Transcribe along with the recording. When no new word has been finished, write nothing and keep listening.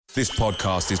This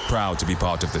podcast is proud to be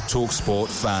part of the TalkSport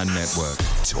Fan Network.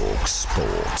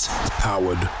 TalkSport.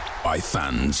 Powered by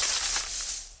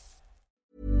fans.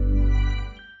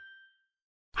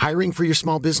 Hiring for your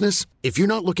small business? If you're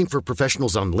not looking for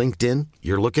professionals on LinkedIn,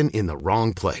 you're looking in the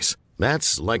wrong place.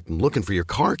 That's like looking for your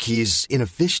car keys in a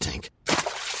fish tank.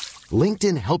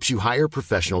 LinkedIn helps you hire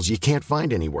professionals you can't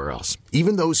find anywhere else,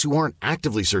 even those who aren't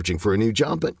actively searching for a new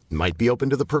job but might be open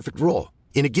to the perfect role.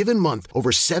 In a given month,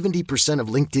 over 70% of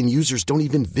LinkedIn users don't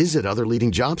even visit other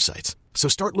leading job sites. So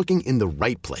start looking in the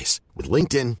right place. With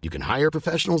LinkedIn, you can hire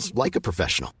professionals like a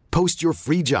professional. Post your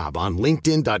free job on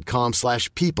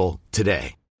linkedin.com/people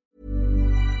today.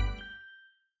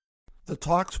 The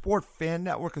TalkSport Fan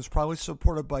Network is proudly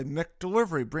supported by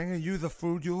McDelivery, bringing you the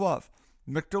food you love.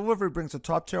 McDelivery brings a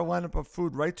top-tier lineup of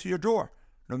food right to your door.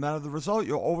 No matter the result,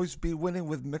 you'll always be winning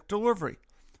with McDelivery.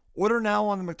 Order now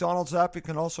on the McDonald's app. You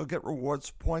can also get rewards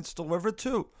points delivered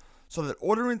too, so that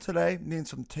ordering today means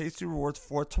some tasty rewards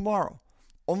for tomorrow.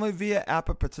 Only via app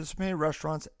at participating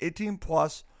restaurants. 18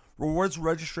 plus. Rewards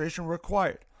registration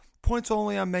required. Points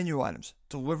only on menu items.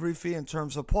 Delivery fee and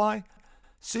terms apply.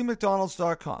 See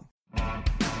McDonald's.com.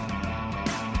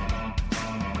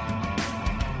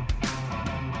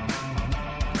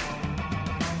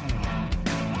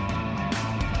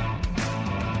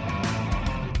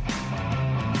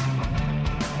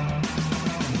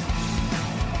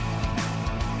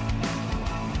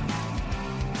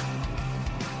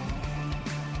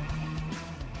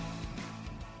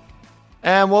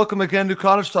 And welcome again to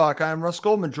Cottage Talk. I'm Russ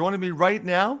Goldman. Joining me right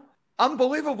now,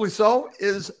 unbelievably so,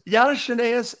 is Giannis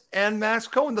Shanaeus and Max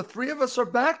Cohen. The three of us are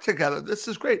back together. This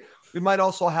is great. We might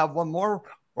also have one more.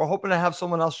 We're hoping to have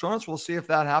someone else join us. We'll see if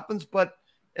that happens. But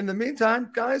in the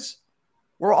meantime, guys,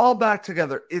 we're all back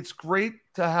together. It's great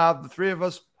to have the three of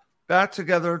us back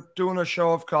together doing a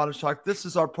show of Cottage Talk. This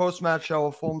is our post-match show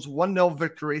of Fulham's 1-0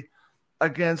 victory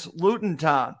against Luton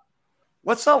Town.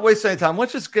 Let's not waste any time.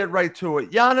 Let's just get right to it.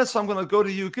 Giannis, I'm going to go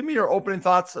to you. Give me your opening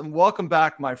thoughts and welcome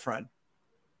back, my friend.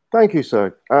 Thank you,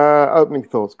 sir. Opening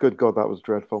thoughts. Good God, that was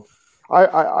dreadful.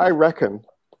 I reckon,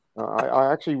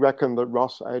 I actually reckon that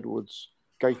Ross Edwards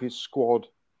gave his squad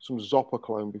some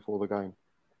Zopiclone before the game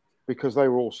because they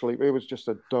were all asleep. It was just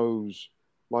a doze.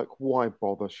 Like, why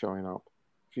bother showing up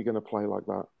if you're going to play like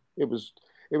that? It was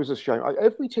a shame.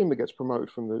 Every team that gets promoted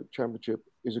from the Championship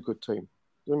is a good team.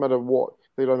 Doesn't matter what.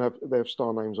 They have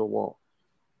star names or what.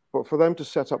 But for them to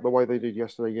set up the way they did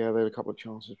yesterday, yeah, they had a couple of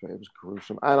chances, but it was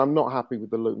gruesome. And I'm not happy with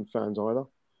the Luton fans either,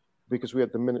 because we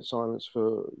had the minute silence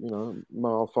for,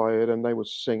 Mal Fayed, and they were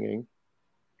singing.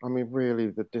 I mean,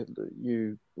 really,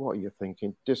 what are you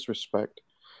thinking? Disrespect.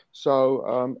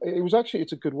 So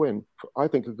it's a good win. I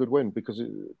think a good win, because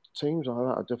teams like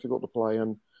that are difficult to play,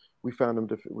 and we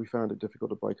found it difficult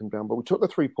to break them down. But we took the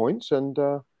 3 points and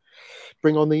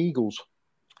bring on the Eagles.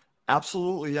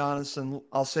 Absolutely, Giannis, and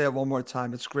I'll say it one more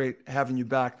time. It's great having you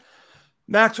back.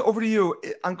 Max, over to you.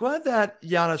 I'm glad that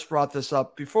Giannis brought this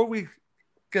up. Before we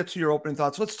get to your opening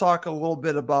thoughts, let's talk a little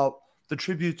bit about the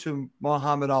tribute to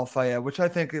Mohamed Al Fayed, which I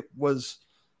think it was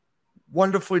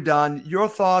wonderfully done. Your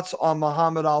thoughts on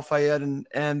Mohamed Al Fayed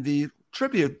and the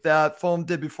tribute that Fulham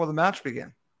did before the match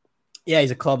began? Yeah,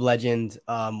 he's a club legend.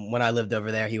 When I lived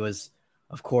over there, he was,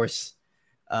 of course,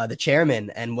 the chairman,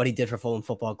 and what he did for Fulham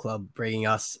Football Club, bringing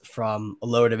us from a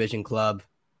lower division club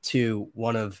to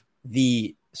one of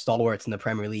the stalwarts in the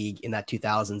Premier League in that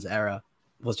 2000s era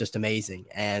was just amazing.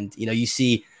 And, you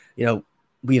see,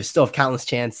 we still have countless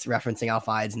chants referencing Al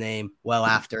Fayed's name well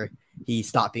after he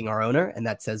stopped being our owner. And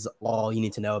that says all you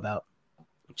need to know about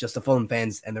just the Fulham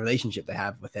fans and the relationship they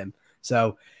have with him.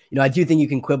 So, I do think you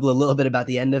can quibble a little bit about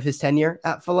the end of his tenure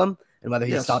at Fulham and whether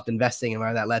he stopped investing and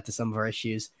whether that led to some of our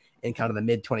issues in kind of the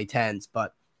mid 2010s,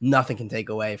 but nothing can take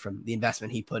away from the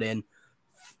investment he put in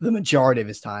the majority of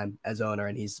his time as owner,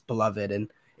 and he's beloved.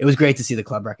 And it was great to see the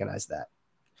club recognize that.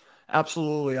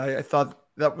 Absolutely. I thought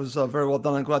that was very well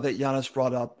done. I'm glad that Giannis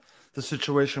brought up the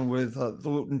situation with the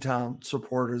Luton Town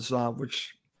supporters,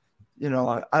 which,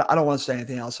 I don't want to say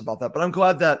anything else about that, but I'm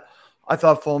glad that I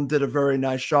thought Fulham did a very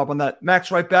nice job on that.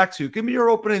 Max, right back to you. Give me your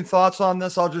opening thoughts on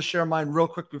this. I'll just share mine real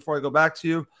quick before I go back to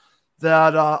you.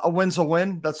 That a win's a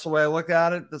win. That's the way I look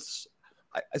at it.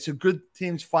 It's a good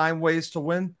teams find ways to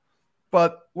win.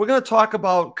 But we're going to talk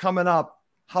about coming up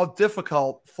how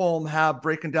difficult Fulham have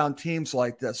breaking down teams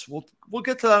like this. We'll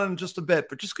get to that in just a bit,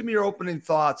 but just give me your opening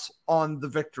thoughts on the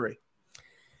victory.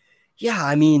 Yeah,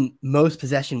 I mean, most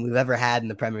possession we've ever had in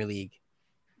the Premier League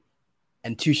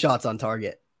and 2 shots on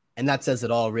target. And that says it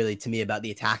all really to me about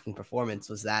the attacking performance,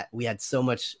 was that we had so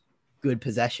much good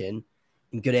possession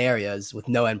in good areas with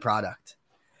no end product.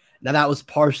 Now, that was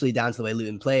partially down to the way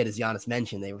Luton played. As Giannis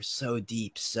mentioned, they were so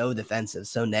deep, so defensive,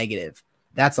 so negative.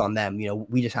 That's on them.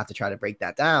 We just have to try to break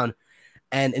that down.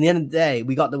 And in the end of the day,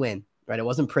 we got the win, right? It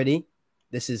wasn't pretty.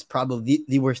 This is probably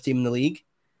the worst team in the league.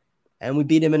 And we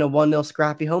beat him in a 1-0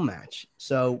 scrappy home match.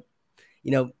 So,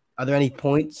 are there any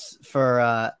points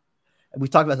for we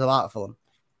talked about this a lot, Fulham.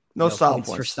 No style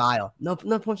points for style. No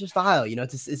points for style.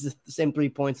 It's the same 3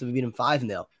 points that we beat him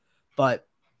 5-0. But,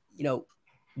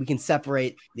 we can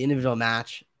separate the individual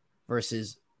match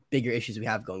versus bigger issues we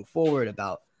have going forward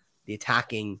about the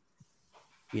attacking,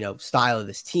 style of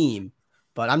this team.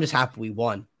 But I'm just happy we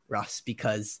won, Russ,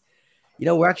 because,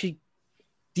 we're actually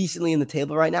decently in the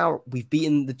table right now. We've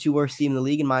beaten the 2 worst teams in the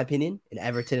league, in my opinion, in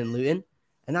Everton and Luton.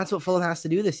 And that's what Fulham has to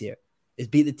do this year, is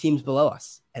beat the teams below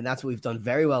us. And that's what we've done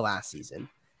very well last season.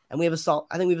 And I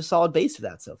think we have a solid base for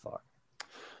that so far.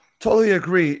 Totally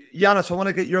agree. Giannis, I want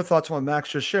to get your thoughts on what Max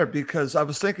just shared, because I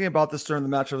was thinking about this during the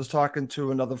match. I was talking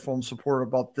to another Fulham supporter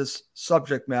about this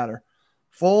subject matter.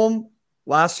 Fulham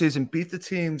last season beat the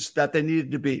teams that they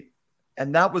needed to beat.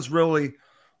 And that was really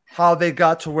how they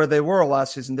got to where they were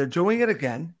last season. They're doing it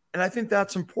again. And I think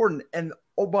that's important. And,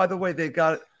 oh, by the way, they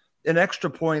got an extra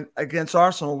point against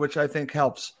Arsenal, which I think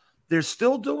helps. They're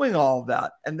still doing all of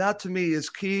that. And that, to me, is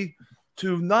key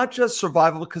to not just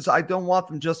survival, because I don't want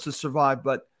them just to survive,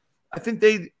 but I think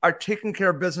they are taking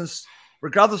care of business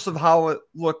regardless of how it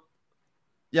looked.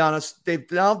 Giannis, they've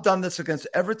now done this against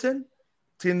Everton,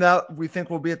 team that we think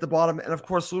will be at the bottom, and of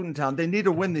course Luton Town. They need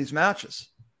to win these matches.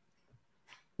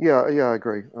 Yeah, I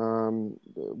agree.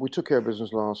 We took care of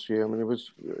business last year. I mean,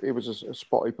 it was a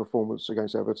spotty performance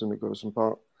against Everton at Goodison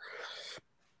Park.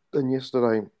 And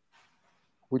yesterday,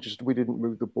 we didn't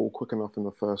move the ball quick enough in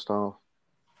the first half.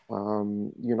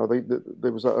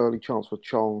 There was that early chance for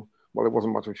Chong. Well, it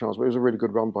wasn't much of a chance, but it was a really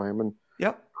good run by him. And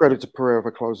credit to Pereira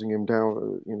for closing him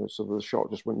down. So the shot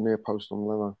just went near post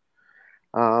on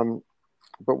Leno.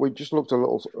 But we just looked a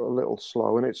little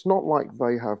slow. And it's not like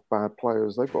they have bad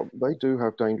players. They do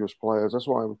have dangerous players. That's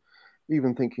why I'm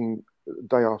even thinking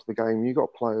day after the game. You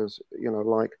got players,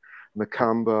 like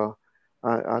Nakamba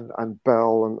and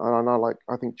Bell, and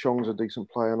I think Chong's a decent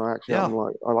player, and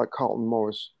I like Carlton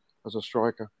Morris as a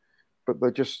striker. But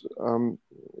they're just,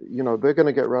 they're going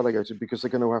to get relegated because they're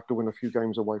going to have to win a few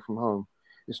games away from home.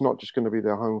 It's not just going to be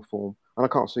their home form. And I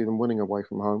can't see them winning away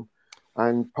from home.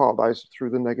 And part of that is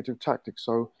through the negative tactics.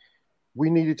 So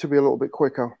we needed to be a little bit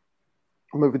quicker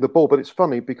moving the ball. But it's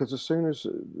funny because as soon as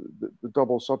the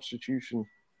double substitution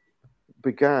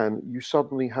began, you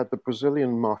suddenly had the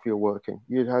Brazilian mafia working.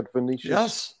 You had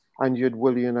Vinicius, and you had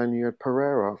Willian, and you had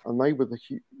Pereira. And they were the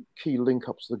key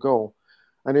link-ups to the goal.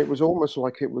 And it was almost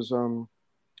like it was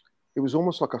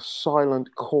almost like a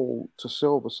silent call to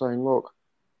Silva saying, look,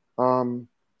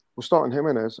 we're starting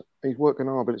Jimenez. He's working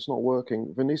hard, but it's not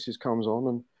working. Vinicius comes on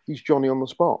and he's Johnny on the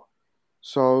spot.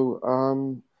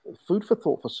 So food for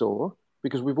thought for Silva,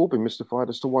 because we've all been mystified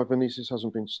as to why Vinicius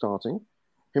hasn't been starting.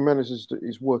 Jimenez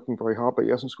is working very hard, but he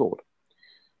hasn't scored.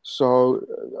 So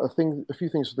I think a few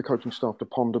things for the coaching staff to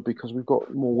ponder, because we've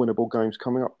got more winnable games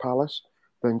coming up. Palace,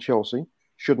 then Chelsea.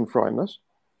 Shouldn't frighten us.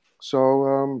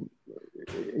 So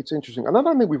it's interesting. And I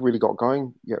don't think we've really got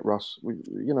going yet, Russ. We're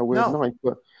ninth,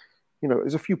 but,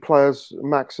 there's a few players,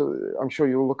 Max, I'm sure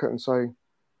you'll look at and say,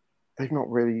 they've not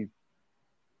really,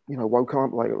 woken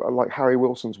up. Like Harry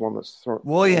Wilson's one that's thrown.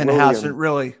 Willian hasn't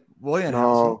really. Willian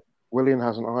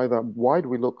hasn't either. Why do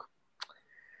we look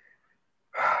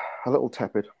a little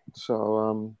tepid?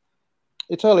 So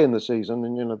it's early in the season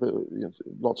and,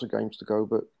 lots of games to go,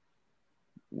 but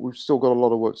we've still got a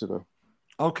lot of work to do.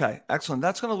 Okay, excellent.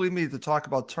 That's going to lead me to talk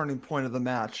about turning point of the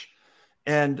match.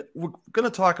 And we're going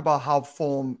to talk about how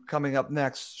Fulham, coming up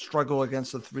next, struggle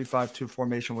against the 3-5-2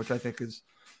 formation, which I think is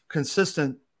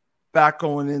consistent back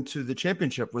going into the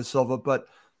championship with Silva. But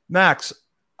Max,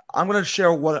 I'm going to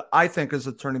share what I think is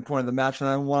the turning point of the match, and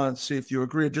I want to see if you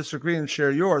agree or disagree and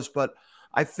share yours. But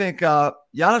I think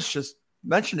Giannis just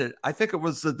mentioned it. I think it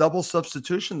was the double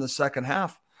substitution in the second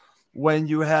half, when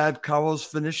you had Carlos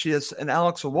Vinicius and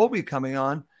Alex Iwobi coming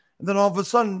on. And then all of a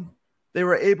sudden, they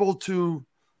were able to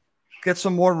get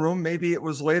some more room. Maybe it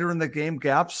was later in the game,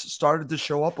 gaps started to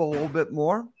show up a little bit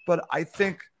more. But I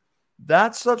think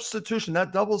that substitution,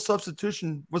 that double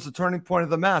substitution, was the turning point of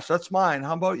the match. That's mine.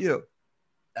 How about you?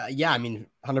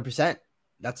 100%.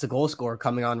 That's the goal scorer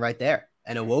coming on right there.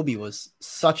 And Iwobi was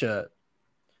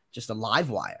just a live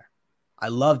wire. I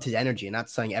loved his energy, and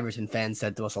that's something Everton fans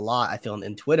said to us a lot, I feel,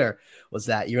 in Twitter, was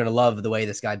that you're going to love the way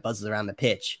this guy buzzes around the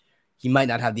pitch. He might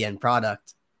not have the end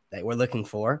product that we're looking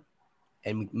for,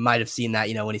 and we might have seen that,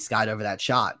 when he skied over that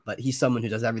shot, but he's someone who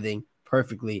does everything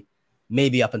perfectly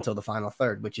maybe up until the final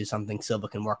third, which is something Silva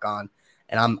can work on.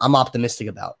 And I'm optimistic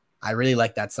about. I really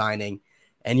like that signing.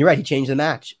 And you're right, he changed the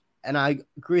match. And I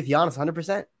agree with Giannis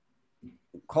 100%.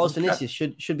 Carlos Vinicius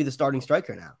should be the starting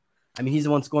striker now. I mean, he's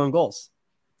the one scoring goals.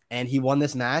 And he won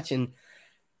this match. And,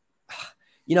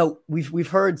 we've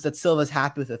heard that Silva's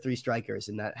happy with the 3 strikers,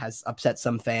 and that has upset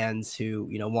some fans who,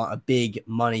 want a big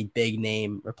money, big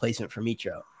name replacement for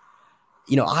Mitro.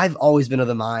 I've always been of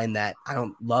the mind that I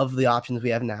don't love the options we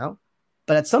have now.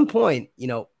 But at some point,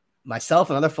 myself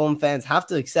and other Fulham fans have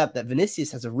to accept that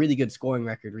Vinicius has a really good scoring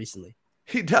record recently.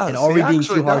 He does. And are we being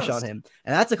too harsh on him?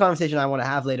 And that's a conversation I want to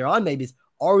have later on. Maybe is,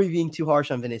 are we being too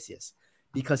harsh on Vinicius?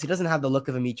 Because he doesn't have the look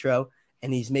of a Mitro,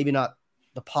 and he's maybe not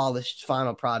the polished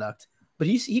final product, but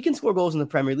he can score goals in the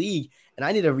Premier League. And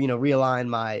I need to realign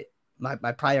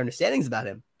my prior understandings about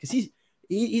him, because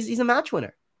he's a match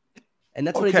winner, and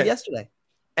that's what he did yesterday.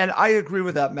 And I agree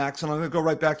with that, Max. And I'm going to go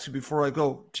right back to before I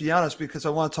go to Giannis, because I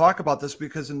want to talk about this,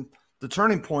 because in the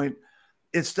turning point,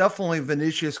 it's definitely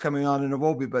Vinicius coming on in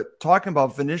Iwobi. But talking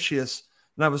about Vinicius,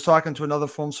 and I was talking to another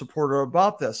Fulham supporter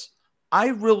about this, I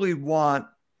really want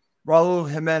Raul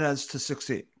Jimenez to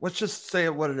succeed. Let's just say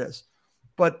it what it is.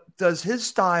 But does his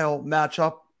style match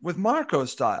up with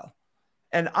Marco's style?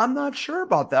 And I'm not sure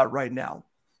about that right now.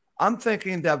 I'm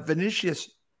thinking that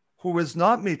Vinicius, who is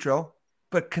not Mitro,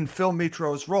 but can fill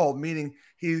Mitro's role, meaning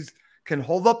he can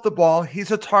hold up the ball.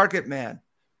 He's a target man.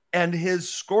 And his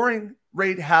scoring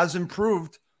rate has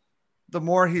improved the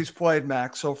more he's played,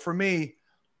 Max. So for me,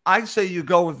 I say you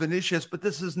go with Vinicius, but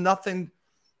this is nothing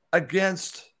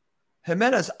against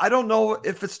Jimenez. I don't know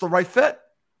if it's the right fit.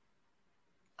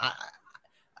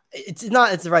 It's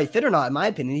the right fit or not, in my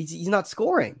opinion. He's not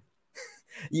scoring.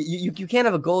 You can't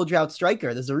have a goal drought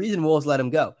striker. There's a reason Wolves let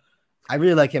him go. I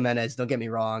really like Jimenez. Don't get me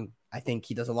wrong. I think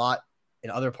he does a lot in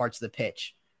other parts of the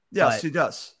pitch. Yes, he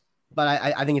does. But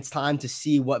I think it's time to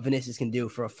see what Vinicius can do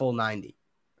for a full 90,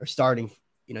 or starting.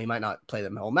 He might not play the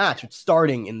whole match, but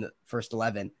starting in the first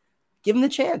 11. Give him the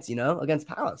chance, against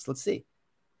Palace. Let's see.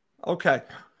 Okay.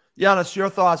 Giannis, your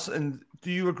thoughts, and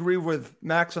do you agree with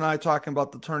Max and I talking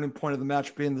about the turning point of the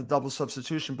match being the double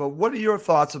substitution? But what are your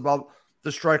thoughts about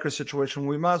the striker situation?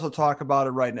 We might as well talk about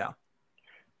it right now.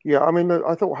 Yeah, I mean,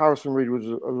 I thought Harrison Reed was a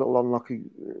little unlucky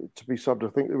to be subbed.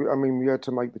 We had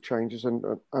to make the changes, and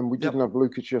we didn't have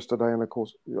Lukic yesterday, and of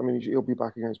course, he'll be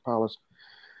back against Palace.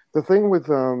 The thing with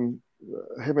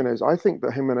Jimenez, I think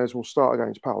that Jimenez will start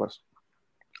against Palace,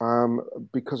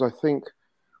 because I think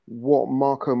what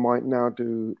Marco might now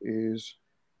do is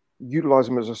utilize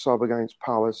him as a sub against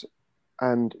Palace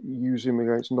and use him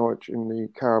against Norwich in the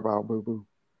Carabao Boo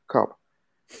Cup,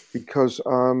 because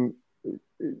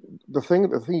the thing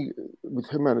with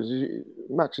Jimenez is,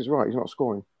 Max is right, he's not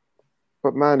scoring,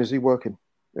 but man, is he working.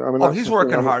 He's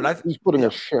working hard. He's putting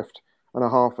a shift and a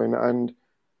half in, and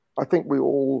I think we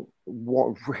all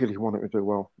really want him to do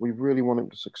well. We really want him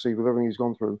to succeed with everything he's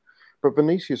gone through. But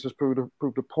Vinicius has proved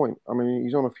a point.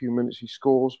 He's on a few minutes, he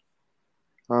scores.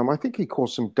 I think he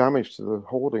caused some damage to the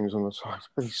hoardings on the side.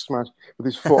 He smashed with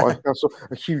his foot. I saw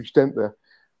a huge dent there.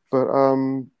 But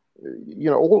all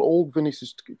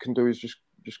Vinicius can do is just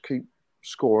keep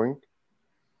scoring.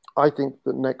 I think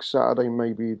that next Saturday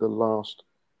may be the last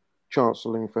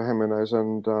chancelling for Jimenez,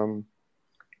 and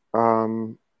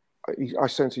I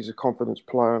sense he's a confidence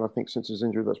player, and I think since his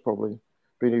injury, that's probably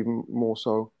been even more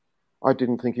so. I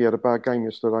didn't think he had a bad game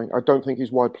yesterday. I don't think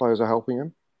his wide players are helping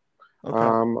him,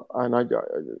 and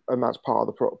that's part of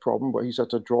the problem. But he's had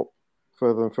to drop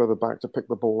further and further back to pick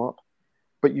the ball up.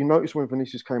 But you notice when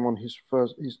Vinicius came on, his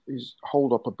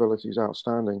hold-up ability is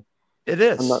outstanding. It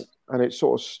is. And it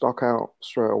sort of stuck out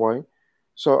straight away.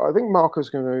 So I think Marco's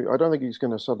going to... I don't think he's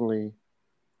going to suddenly...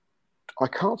 I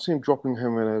can't see him dropping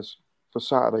Jimenez for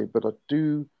Saturday, but I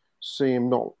do see him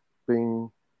not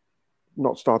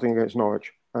starting against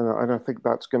Norwich. And I think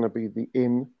that's going to be the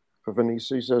in for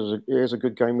Vinicius. He has a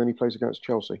good game, then he plays against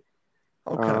Chelsea.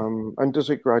 Okay. And does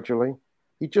it gradually.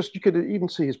 You could even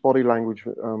see his body language,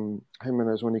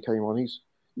 Jimenez, when he came on.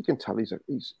 You can tell he's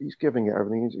giving it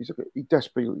everything. He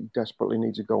desperately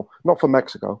needs a goal. Not for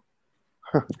Mexico.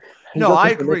 No, I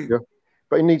agree. Mexico,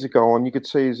 but he needs a goal, and you could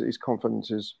see his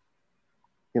confidence is,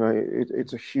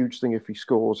 it's a huge thing if he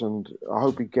scores, and I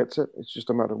hope he gets it. It's just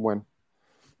a matter of when.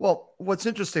 Well, what's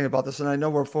interesting about this, and I know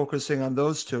we're focusing on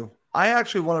those two, I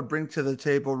actually want to bring to the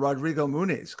table Rodrigo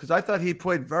Muniz, because I thought he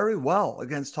played very well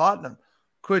against Tottenham.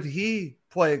 Could he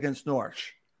play against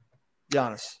Norwich,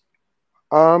 Giannis?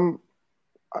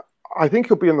 I think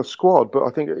he'll be in the squad, but I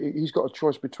think he's got a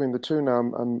choice between the two now,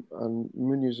 and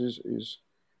Muniz is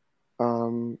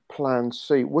plan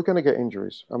C. We're going to get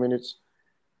injuries.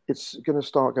 It's going to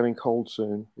start getting cold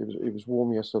soon. It was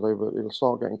warm yesterday, but it'll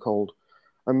start getting cold.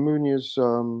 And Munoz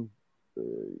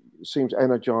seems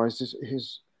energized.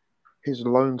 His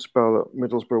loan spell at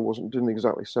Middlesbrough didn't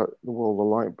exactly set the world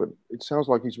alight, but it sounds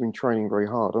like he's been training very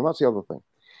hard. And that's the other thing.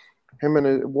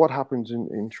 What happens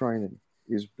in training?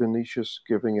 Is Vinicius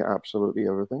giving it absolutely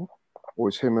everything, or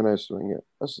is Jimenez doing it?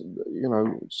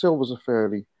 Silva's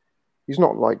he's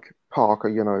not like Parker.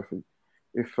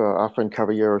 If our friend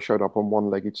Cavallero showed up on one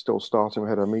leg, he'd still start him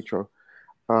ahead of Mitro.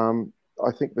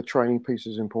 I think the training piece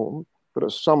is important, but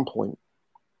at some point,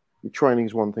 your training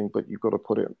is one thing, but you've got to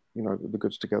put the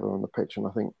goods together on the pitch. And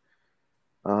I think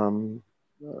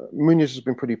Munoz has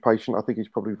been pretty patient. I think he's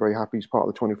probably very happy. He's part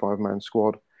of the 25-man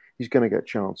squad. He's going to get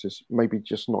chances, maybe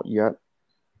just not yet.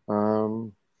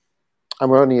 And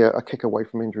we're only a kick away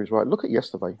from injuries, right? Look at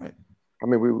yesterday. Right. I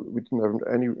mean, we didn't have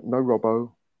no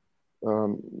Robbo,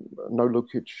 no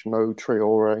Lukic, no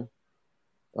Traore.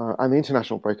 And the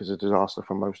international break is a disaster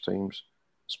for most teams,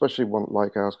 especially one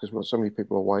like ours because we've got so many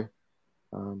people away.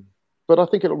 But I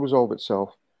think it'll resolve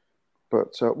itself.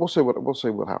 But we'll see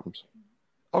what happens.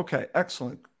 Okay,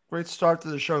 excellent. Great start to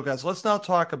the show, guys. Let's now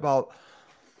talk about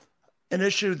an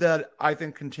issue that I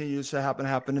think continues to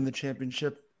happen in the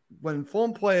championship. When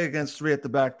Fulham play against three at the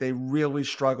back, they really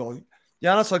struggle.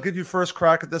 Giannis, I'll give you first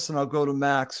crack at this, and I'll go to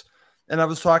Max. And I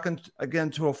was talking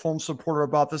again to a Fulham supporter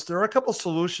about this. There are a couple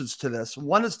solutions to this.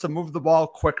 One is to move the ball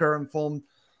quicker, and Fulham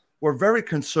were very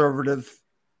conservative,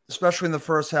 especially in the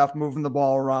first half, moving the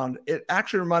ball around. It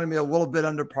actually reminded me a little bit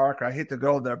under Parker. I hate to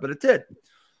go there, but it did.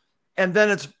 And then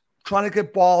it's trying to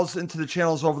get balls into the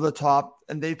channels over the top.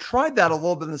 And they tried that a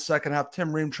little bit in the second half.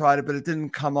 Tim Ream tried it, but it didn't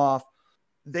come off.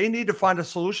 They need to find a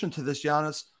solution to this,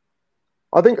 Giannis.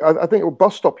 I think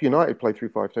Bus Stop United play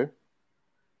 3-5-2.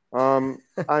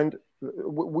 And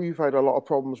we've had a lot of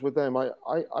problems with them. I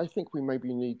think we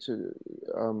maybe need to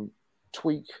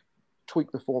tweak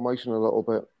the formation a little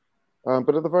bit.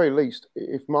 But at the very least,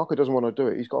 if Marco doesn't want to do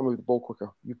it, he's got to move the ball quicker.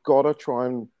 You've got to try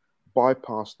and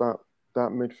bypass that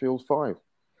midfield five.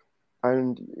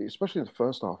 And especially in the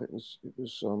first half, it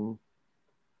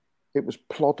was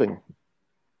plodding.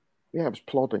 Yeah, it was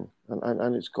plodding,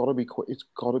 and it's got to be it's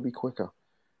got to be quicker.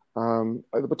 There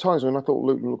were times when I thought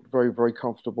Luton looked very, very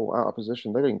comfortable out of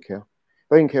position. They didn't care.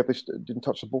 They didn't care if they didn't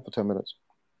touch the ball for 10 minutes.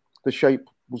 The shape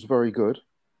was very good.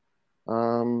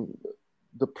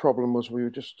 The problem was we were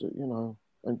just,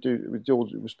 with due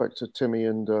respect to Timmy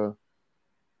and oh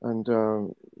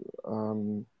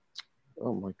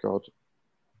my God,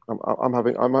 I'm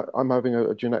having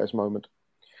a genetics moment.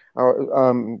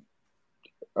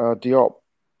 Diop,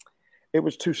 it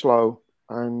was too slow,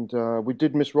 and we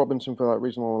did miss Robinson for that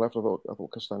reason on the left. I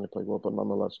thought Castagna played well, but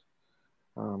nonetheless,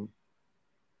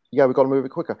 we've got to move it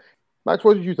quicker. Max,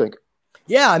 what did you think?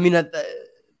 Yeah, I mean,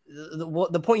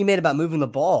 the point you made about moving the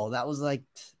ball, that was like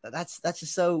that's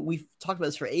just so we've talked about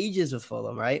this for ages with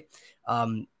Fulham, right?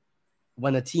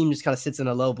 When a team just kind of sits in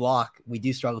a low block, we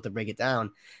do struggle to break it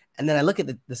down. And then I look at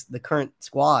the current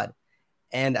squad,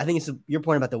 and I think it's your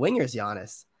point about the wingers,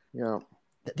 Giannis. Yeah,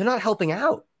 they're not helping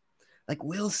out. Like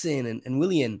Wilson and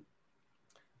Willian,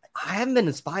 I haven't been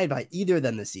inspired by either of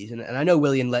them this season. And I know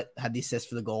Willian had the assist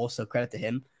for the goal, so credit to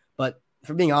him. But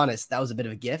for being honest, that was a bit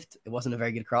of a gift. It wasn't a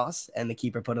very good cross, and the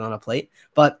keeper put it on a plate.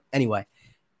 But anyway,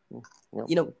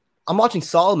 I'm watching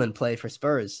Solomon play for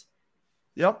Spurs.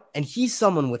 Yep. And he's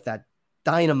someone with that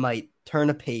dynamite turn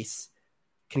of pace,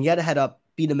 can get a head up,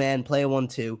 beat a man, play a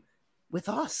 1-2. With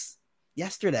us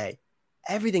yesterday,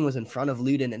 everything was in front of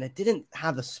Luton, and it didn't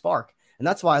have the spark. And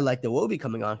that's why I like Iwobi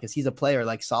coming on, because he's a player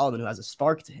like Solomon who has a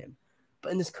spark to him.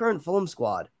 But in this current Fulham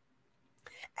squad,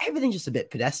 everything's just a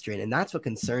bit pedestrian, and that's what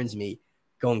concerns me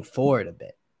going forward a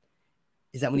bit.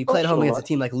 Is that when you play at home against a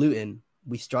team like Luton,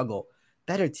 we struggle.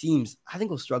 Better teams, I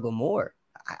think, will struggle more.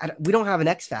 We don't have an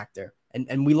X factor,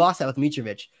 and we lost that with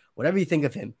Mitrovic. Whatever you think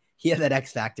of him, he had that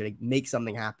X factor to make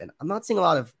something happen. I'm not seeing a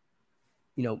lot of,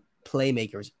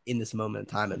 playmakers in this moment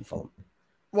in time in Fulham.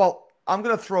 Well, I'm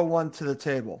going to throw one to the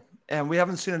table. And we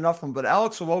haven't seen enough of him, but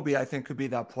Alex Iwobi, I think, could be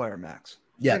that player, Max.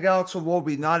 Yeah. I think Alex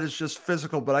Iwobi not as just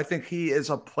physical, but I think he is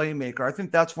a playmaker. I think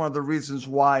that's one of the reasons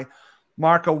why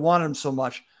Marco wanted him so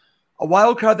much. A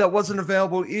wild card that wasn't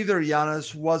available either,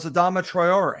 Giannis, was Adama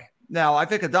Traore. Now, I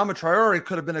think Adama Traore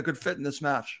could have been a good fit in this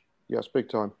match. Yes, big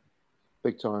time.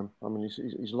 Big time. I mean,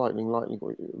 he's lightning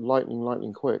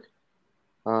quick.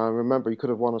 Remember, he could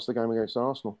have won us the game against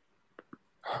Arsenal.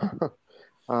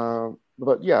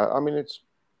 But yeah, I mean,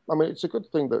 it's a good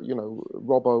thing that,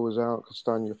 Robbo was out,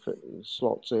 Castagna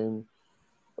slots in.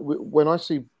 When I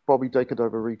see Bobby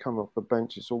Decordova come off the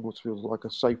bench, it almost feels like a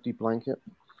safety blanket.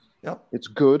 Yep. It's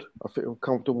good. I feel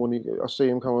comfortable when I see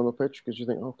him come on the pitch because you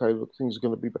think, okay, look, things are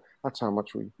going to be. That's how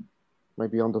much we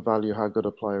maybe undervalue how good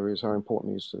a player is, how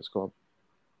important he is to this club.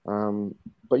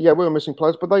 But yeah, we were missing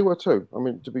players, but they were too. I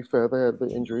mean, to be fair, they had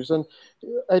the injuries, and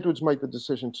Edwards made the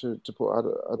decision to put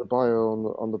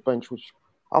Adebayo on the bench, which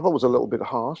I thought was a little bit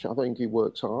harsh. I think he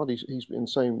works hard. He's in the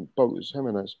same boat as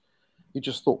Jimenez. He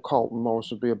just thought Carlton Morris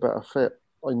would be a better fit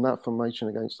in that formation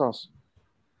against us.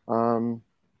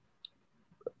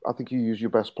 I think you use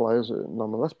your best players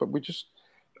nonetheless, but we just,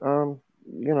 maybe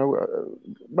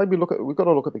we've got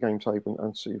to look at the game tape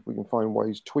and see if we can find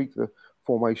ways, tweak the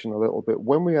formation a little bit.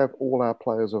 When we have all our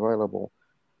players available,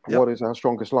 what is our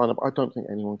strongest lineup? I don't think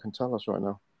anyone can tell us right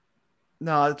now.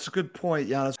 No, it's a good point,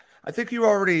 Giannis. I think you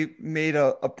already made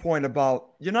a point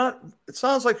about it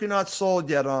sounds like you're not sold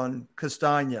yet on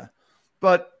Castagna,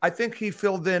 but I think he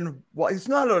filled in. Well, he's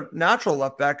not a natural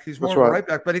left back. He's more of a right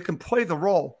back, but he can play the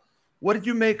role. What did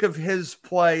you make of his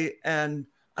play? And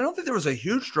I don't think there was a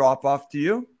huge drop off. Do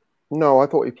you? No, I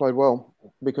thought he played well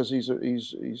because he's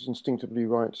instinctively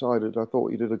right-sided. I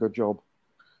thought he did a good job,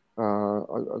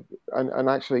 and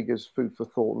actually gives food for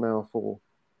thought now for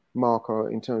Marco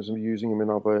in terms of using him in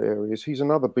other areas. He's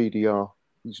another BDR.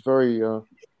 He's very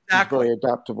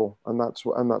adaptable, and that's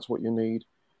what you need.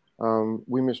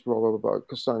 We missed Robert, but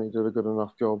Castagna did a good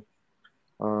enough job,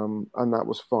 and that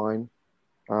was fine.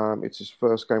 It's his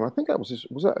first game. I think that was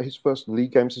his first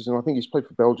league game season. I think he's played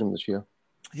for Belgium this year.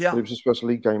 Yeah, but it was his first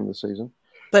league game of the season.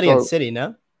 Played against City,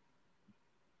 no?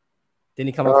 Didn't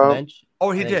he come off the bench?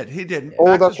 Oh, he did. He did.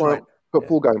 Oh, that's right. But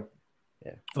full game.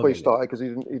 Yeah, but he started because he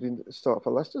didn't start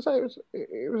for Leicester. So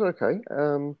it was okay.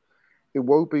 It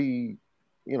will be,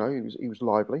 he was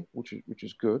lively, which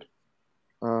is good.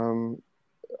 There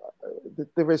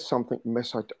is something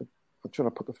miss. I'm trying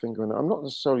to put the finger in it. I'm not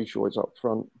necessarily sure it's up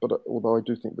front, but although I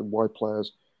do think the wide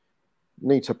players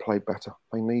need to play better.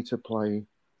 They need to play.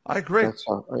 I agree.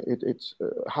 It's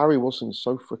Harry Wilson's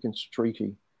so freaking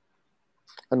streaky,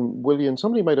 and Willian.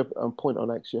 Somebody made a point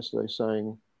on X yesterday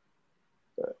saying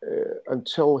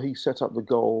until he set up the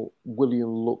goal, Willian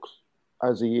looked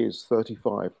as he is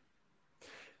 35.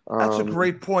 That's a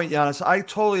great point, Giannis. I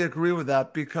totally agree with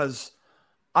that because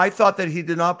I thought that he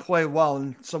did not play well,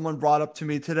 and someone brought up to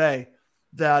me today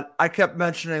that I kept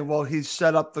mentioning, well, he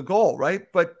set up the goal,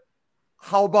 right? But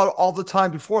how about all the time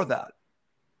before that?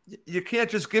 You can't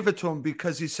just give it to him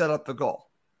because he set up the goal.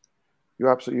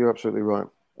 You're absolutely right.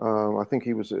 I think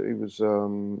he was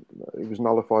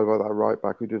nullified by that right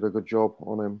back who did a good job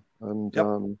on him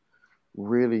and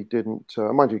really didn't.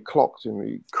 Mind you, clocked him.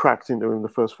 He cracked into him in the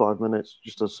first 5 minutes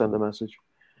just to send a message.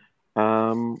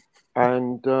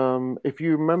 If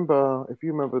you remember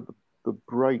the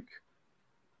break,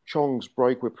 Chong's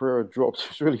break where Pereira drops,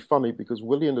 it's really funny because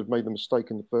Willian had made the mistake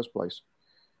in the first place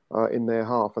in their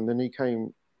half, and then he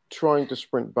came trying to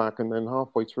sprint back, and then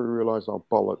halfway through realised, oh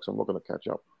bollocks, I'm not going to catch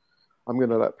up. I'm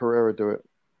going to let Pereira do it.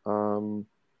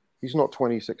 He's not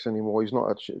 26 anymore. He's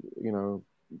not a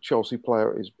Chelsea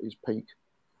player at his peak.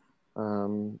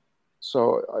 So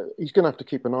he's going to have to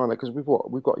keep an eye on it because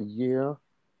we've got a year.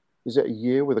 Is it a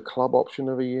year with a club option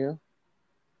of a year?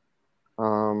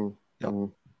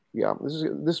 Yeah,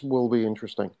 this will be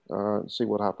interesting. See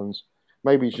what happens.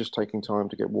 Maybe it's just taking time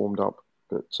to get warmed up.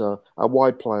 But our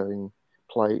wide play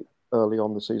early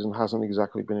on the season hasn't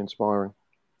exactly been inspiring.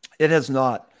 It has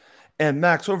not. And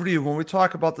Max, over to you. When we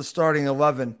talk about the starting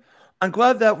 11, I'm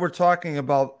glad that we're talking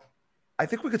about. I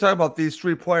think we could talk about these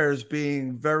three players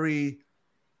being very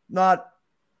not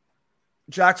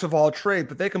jacks of all trade,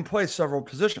 but they can play several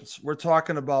positions. We're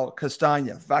talking about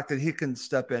Castagna, the fact that he can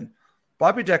step in.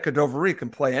 Bobby Decadoveri can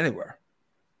play anywhere.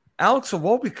 Alex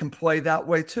Iwobi can play that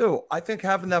way too. I think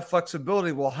having that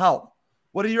flexibility will help.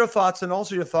 What are your thoughts and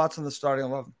also your thoughts on the starting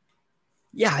 11?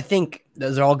 Yeah, I think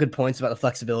those are all good points about the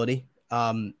flexibility.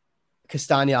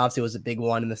 Castagna obviously was a big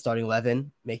one in the starting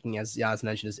 11, making, as Giannis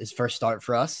mentioned, his first start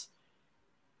for us.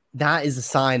 That is a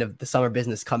sign of the summer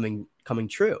business coming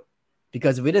true.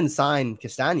 Because if we didn't sign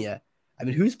Castagna, I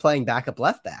mean, who's playing backup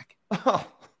left back? I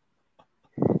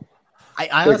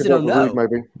honestly don't know.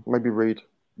 Maybe Reed.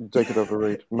 Take it over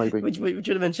Reed. Maybe. Which would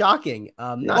have been shocking.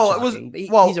 Shocking. He's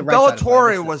a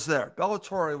Bellatori was there.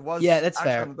 Bellatori was that's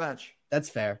fair. On the bench. That's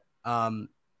fair.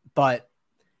 But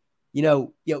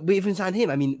we even signed him.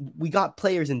 I mean, we got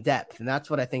players in depth, and that's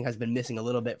what I think has been missing a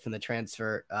little bit from the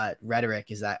transfer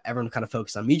rhetoric is that everyone kind of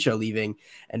focused on Micho leaving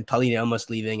and Palhinha almost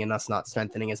leaving and us not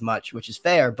strengthening as much, which is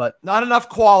fair, but not enough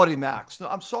quality, Max. No,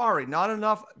 I'm sorry, not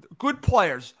enough good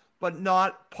players, but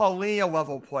not Palhinha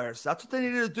level players. That's what they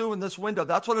needed to do in this window.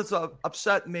 That's what has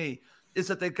upset me is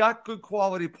that they got good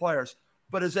quality players,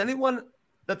 but is anyone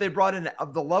that they brought in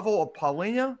of the level of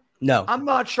Palhinha No, I'm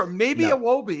not sure. Maybe No.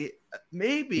 Iwobi,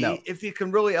 if he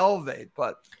can really elevate,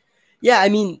 but yeah, I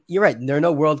mean, you're right. There are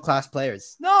no world-class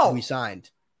players No. we signed,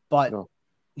 but No.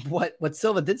 what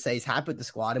Silva did say is happy with the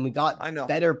squad, and we got I know.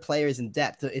 better players in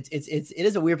depth. So it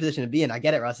is a weird position to be in. I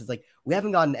get it, Russ. It's like we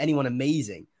haven't gotten anyone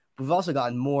amazing. We've also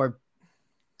gotten more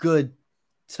good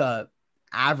to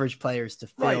average players to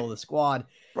fill the squad.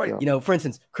 Right. You know, for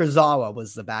instance, Kurzawa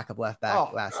was the backup left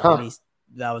back last year, and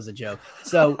that was a joke.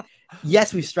 So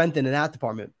yes, we've strengthened in that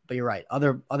department, but you're right.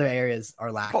 Other areas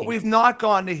are lacking. But we've not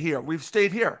gone to here. We've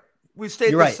stayed here. We've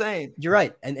stayed the same. You're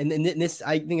right. And this,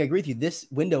 I think I agree with you. This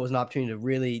window was an opportunity to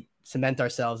really cement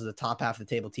ourselves as a top half of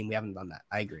the table team. We haven't done that.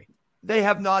 I agree. They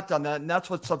have not done that. And that's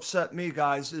what's upset me,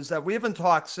 guys, is that we haven't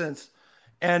talked since.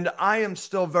 And I am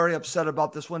still very upset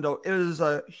about this window. It is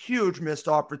a huge missed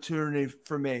opportunity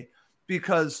for me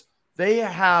because they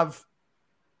have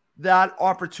that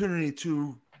opportunity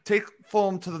to take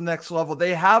Fulham to the next level.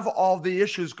 They have all the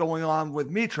issues going on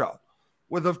with Mitro,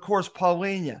 with, of course,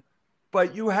 Paulinho.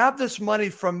 But you have this money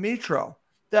from Mitro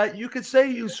that you could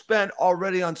say you spent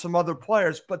already on some other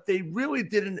players, but they really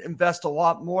didn't invest a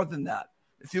lot more than that.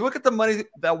 If you look at the money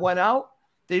that went out,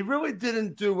 they really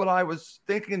didn't do what I was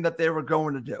thinking that they were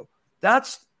going to do.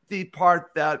 That's the part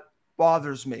that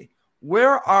bothers me.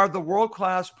 Where are the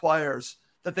world-class players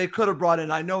that they could have brought in?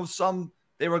 I know some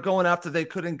they were going after they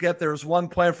couldn't get. There's one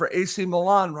player for AC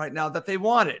Milan right now that they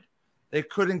wanted. They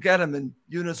couldn't get him in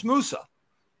Yunus Musa.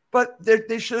 But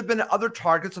they should have been other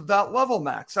targets of that level,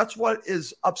 Max. That's what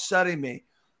is upsetting me.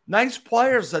 Nice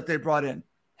players that they brought in.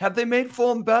 Have they made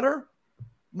Fulham better?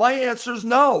 My answer is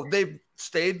no. They've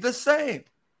stayed the same.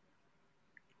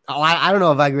 Oh, I don't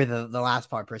know if I agree with the last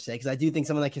part per se, because I do think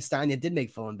someone like Castagna did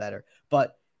make Fulham better,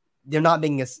 but they're not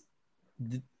making us.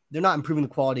 They're not improving the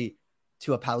quality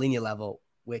to a Paulinho level,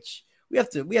 which we have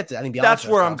to. I think that's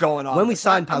where I'm going on. When we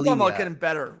signed Paulinho, I'm talking about getting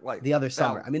better, like the other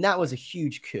summer. I mean, that was a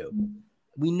huge coup.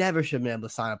 We never should have been able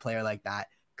to sign a player like that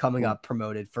coming up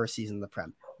promoted first season of the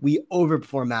Prem. We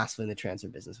overperformed massively in the transfer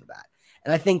business with that.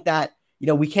 And I think that,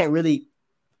 we can't really,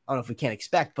 I don't know if we can't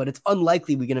expect, but it's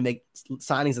unlikely we're going to make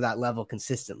signings of that level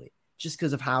consistently just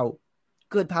because of how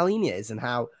good Paulinho is and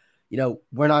how,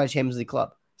 we're not a Champions League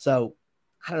club. So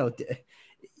I don't know.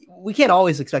 We can't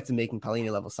always expect to making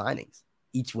Paulinho level signings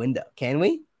each window. Can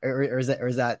we? Or is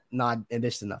that not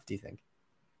ambitious enough, do you think?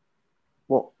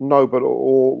 Well, no, but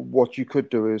or what you could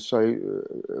do is say,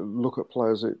 look at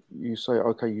players that you say,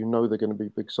 okay, they're going to be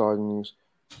big signings,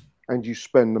 and you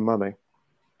spend the money.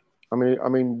 I mean,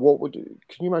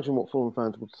 can you imagine what Fulham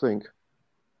fans would think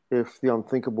if the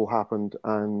unthinkable happened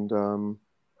and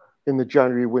in the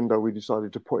January window we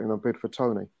decided to put in a bid for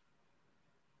Tony?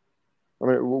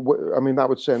 I mean, that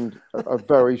would send a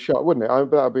very sharp, wouldn't it?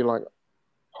 That would be like,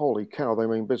 holy cow, they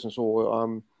mean business.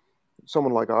 Or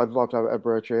someone like, I'd love to have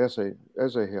Eberechi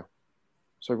Eze here.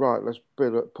 So, right, let's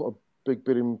put a big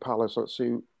bid in Palace. Let's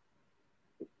see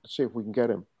if we can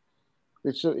get him.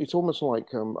 It's almost like,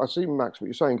 I see, Max, what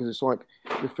you're saying, because it's like,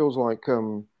 it feels like,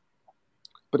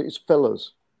 but it's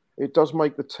fillers. It does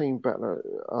make the team better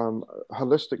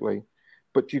holistically,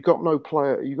 but you've got no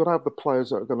player. You've got to have the players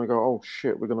that are going to go, oh,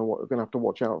 shit, we're going to have to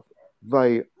watch out.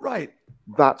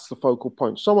 That's the focal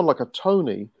point. Someone like a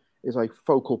Tony is a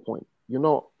focal point. You're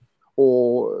not,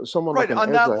 or someone like an on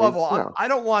Eze, that level. yeah, I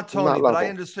don't want Tony, but I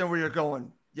understand where you're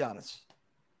going, Giannis.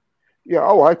 Yeah.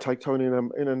 Oh, I take Tony in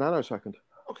a nanosecond.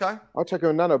 Okay. I take him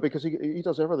in nano because he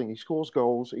does everything. He scores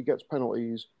goals. He gets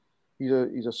penalties. He's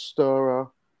a stirrer.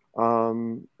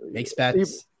 Makes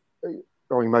bets.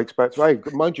 He makes bets. Hey,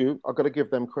 mind you, I've got to give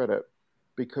them credit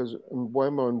because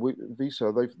Mbeumo and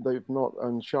Visa, they've not,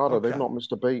 and Shada, they've not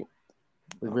missed a beat.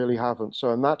 They really haven't.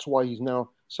 So, and that's why he's now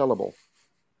sellable.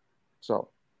 So,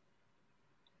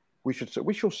 we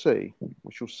shall see.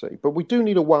 But we do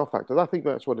need a wow factor. I think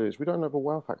that's what it is. We don't have a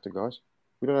wow factor, guys.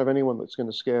 We don't have anyone that's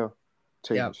going to scare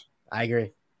teams. Yeah, I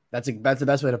agree. That's the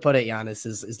best way to put it, Giannis,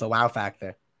 is the wow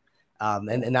factor.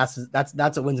 And that's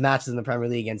what wins matches in the Premier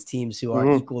League against teams who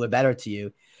are equal or better to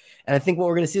you. And I think what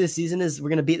we're going to see this season is we're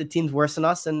going to beat the teams worse than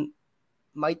us and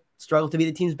might struggle to beat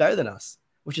the teams better than us,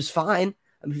 which is fine.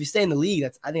 I mean, if you stay in the league,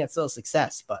 I think that's still a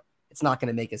success, but it's not going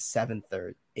to make us 7th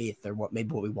or 8th or what we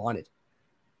wanted.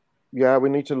 Yeah, we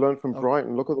need to learn from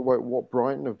Brighton. Look at what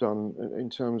Brighton have done in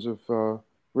terms of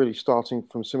really starting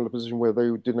from a similar position where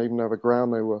they didn't even have a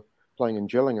ground. They were playing in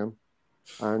Gillingham,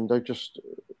 and they just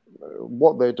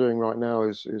what they're doing right now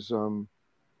is it's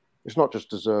not just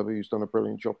De Zerbi who's done a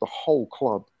brilliant job. The whole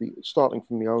club, starting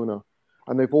from the owner,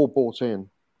 and they've all bought in.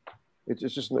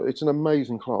 It's an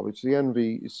amazing club. It's the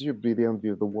envy. It should be the envy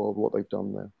of the world what they've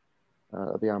done there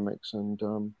at the Amex,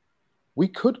 and We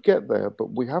could get there,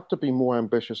 but we have to be more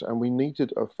ambitious, and we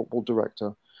needed a football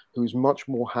director who's much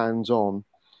more hands-on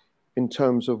in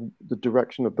terms of the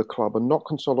direction of the club and not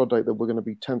consolidate that we're going to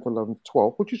be 10th, 11th,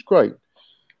 12th, which is great.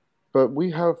 But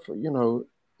we have,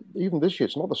 even this year,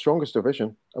 it's not the strongest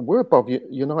division. And we're above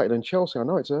United and Chelsea. I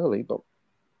know it's early, but,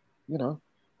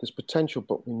 there's potential,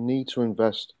 but we need to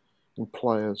invest in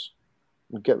players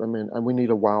and get them in. And we need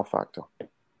a wow factor.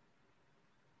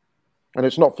 And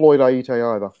it's not Floyd Aite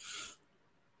either.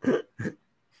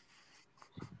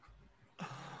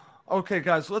 Okay,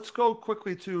 guys, let's go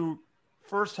quickly to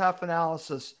first half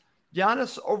analysis.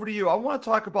 Giannis, over to you. I want to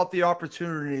talk about the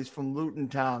opportunities from Luton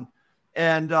Town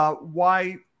and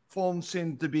why Fulham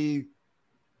seemed to be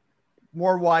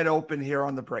more wide open here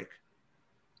on the break.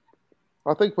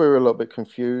 I think we were a little bit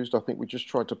confused. I think we just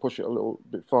tried to push it a little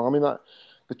bit far. I mean,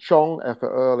 the Chong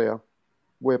effort earlier,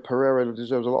 where Pereira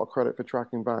deserves a lot of credit for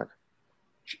tracking back.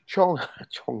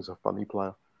 Chong's a funny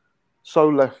player. So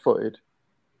left-footed.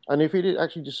 And if he did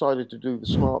actually decided to do the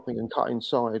smart thing and cut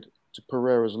inside to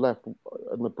Pereira's left in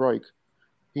the break,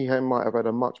 he might have had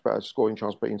a much better scoring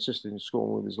chance, but he insisted in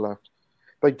scoring with his left.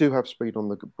 They do have speed on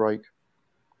the break.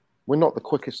 We're not the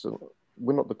quickest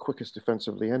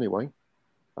defensively anyway.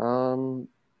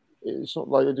 It's not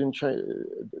like they didn't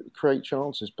create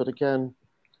chances, but again,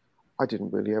 I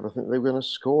didn't really ever think they were going to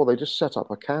score. They just set up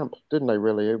a camp, didn't they?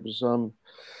 Really, it was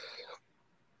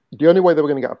the only way they were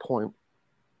going to get a point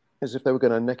is if they were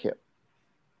going to nick it,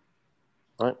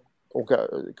 right, or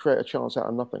create a chance out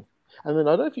of nothing. And then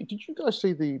I don't know did you guys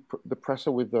see the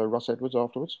presser with Russ Edwards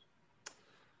afterwards?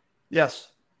 Yes.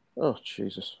 Oh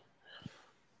Jesus!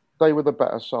 They were the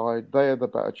better side. They had the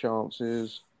better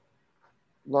chances.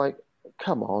 Like,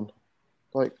 come on!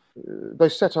 Like, they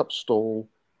set up stall.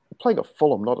 They're playing at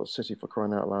Fulham, not at City, for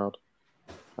crying out loud.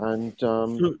 And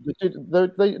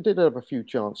they did have a few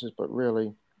chances, but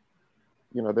really,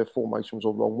 their formation was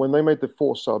all wrong. When they made the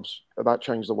 4 subs, that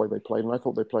changed the way they played, and I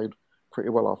thought they played pretty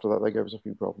well after that. They gave us a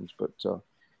few problems, but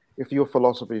if your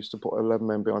philosophy is to put 11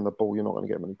 men behind the ball, you're not going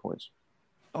to get many points.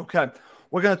 Okay.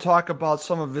 We're going to talk about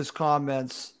some of his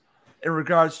comments in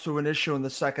regards to an issue in the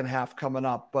second half coming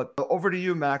up. But over to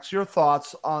you, Max. Your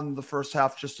thoughts on the first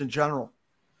half just in general.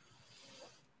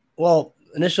 Well,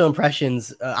 initial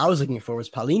impressions I was looking for was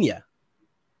Palhinha.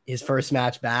 His first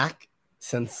match back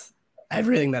since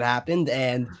everything that happened,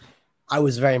 and I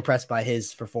was very impressed by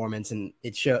his performance, and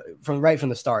it showed from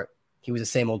the start he was the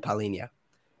same old Palhinha.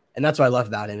 And that's what I love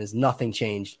about him is nothing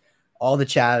changed. All the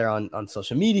chatter on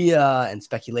social media and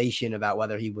speculation about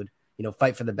whether he would,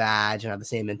 fight for the badge and have the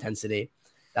same intensity,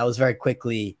 that was very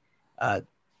quickly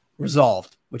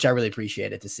resolved, which I really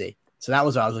appreciated to see. So that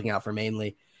was what I was looking out for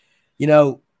mainly.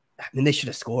 They should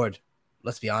have scored.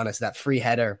 Let's be honest. That free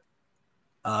header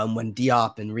when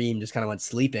Diop and Ream just kind of went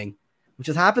sleeping, which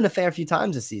has happened a fair few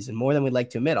times this season, more than we'd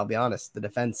like to admit. I'll be honest. The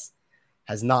defense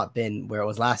has not been where it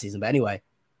was last season. But anyway,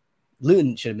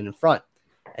 Luton should have been in front.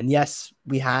 And yes,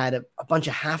 we had a bunch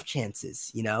of half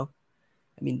chances,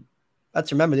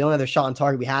 let's remember the only other shot on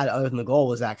target we had other than the goal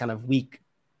was that kind of weak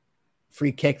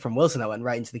free kick from Wilson that went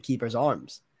right into the keeper's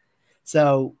arms.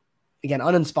 So, again,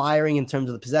 uninspiring in terms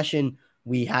of the possession.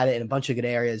 We had it in a bunch of good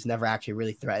areas, never actually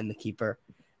really threatened the keeper.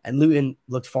 And Luton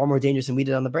looked far more dangerous than we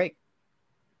did on the break.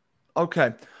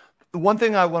 Okay. The one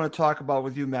thing I want to talk about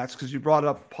with you, Max, because you brought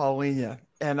up Palhinha,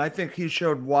 and I think he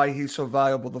showed why he's so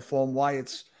valuable to Fulham, why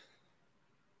it's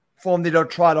Fulham, they don't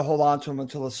try to hold on to him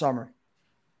until the summer.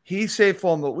 He saved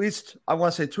Fulham at least, I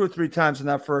want to say 2 or 3 times in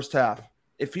that first half.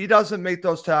 If he doesn't make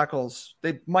those tackles,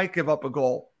 they might give up a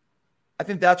goal. I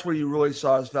think that's where you really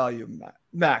saw his value,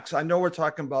 Max. I know we're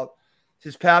talking about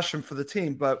his passion for the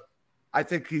team, but I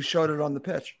think he showed it on the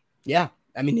pitch. Yeah.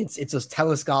 It's those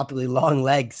telescopically long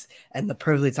legs and the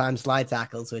perfectly timed slide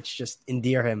tackles, which just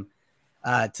endear him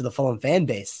to the Fulham fan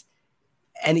base.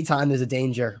 Anytime there's a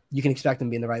danger, you can expect him to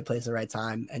be in the right place at the right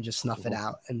time and just snuff it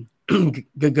out. And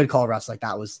good call, Russ. Like,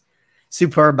 that was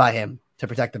superb by him to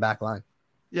protect the back line.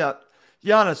 Yeah.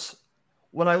 Giannis,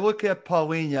 when I look at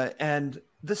Palhinha, and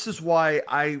this is why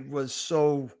I was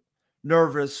so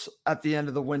nervous at the end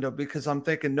of the window, because I'm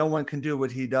thinking no one can do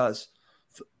what he does.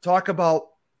 Talk about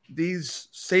these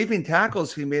saving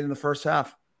tackles he made in the first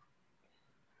half.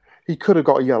 He could have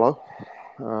got a yellow.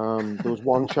 There was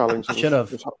one challenge. Should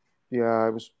have. Yeah,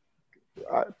 it was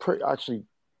pretty. Actually,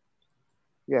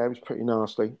 yeah, it was pretty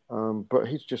nasty. But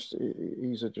he's just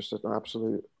an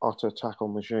absolute utter tackle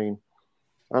machine.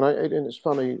 And it's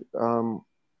funny. I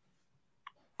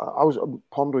was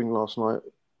pondering last night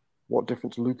what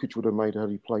difference Lukic would have made had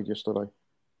he played yesterday.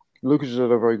 Lukic has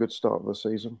had a very good start of the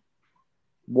season.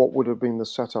 What would have been the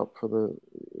setup for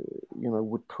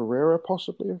would Pereira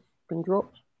possibly have been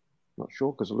dropped? Not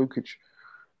sure because Lukic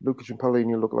and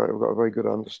Paulinho look like they've got a very good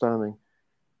understanding.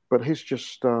 But his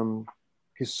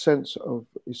sense of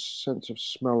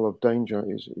smell of danger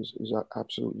is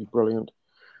absolutely brilliant.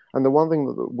 And the one thing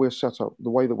that the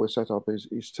way that we're set up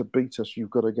is to beat us, you've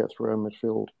got to get through our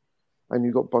midfield. And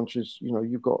you've got bunches,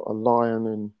 you've got a lion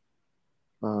in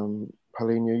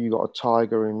Paulinho, you've got a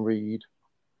tiger in Reed,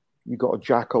 you've got a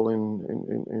jackal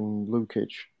in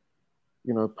Lukic.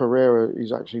 Pereira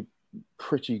is actually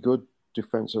pretty good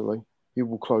defensively. He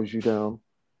will close you down.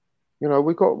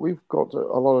 We've got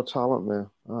a lot of talent there,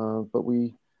 but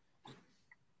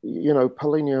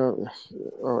Paulinho.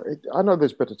 I know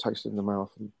there's better taste in the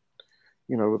mouth,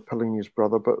 with Paulinho's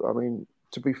brother. But I mean,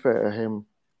 to be fair to him,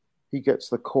 he gets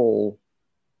the call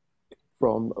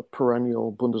from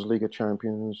perennial Bundesliga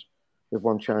champions. They've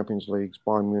won Champions Leagues,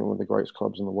 Bayern Munich, one of the greatest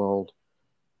clubs in the world.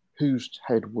 Whose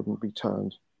head wouldn't be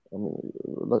turned? I mean,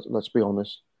 let's be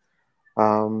honest.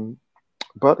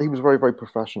 But he was very, very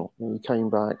professional. He came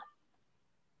back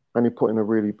and he put in a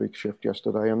really big shift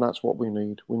yesterday, and that's what we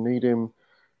need. We need him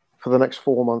for the next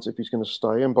 4 months if he's going to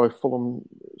stay. And by Fulham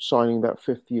signing that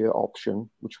 5th-year option,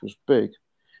 which was big,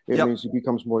 it means he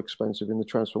becomes more expensive in the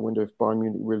transfer window if Bayern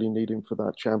Munich really need him for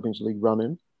that Champions League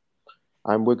run-in.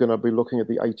 And we're going to be looking at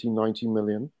the 80-90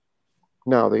 million.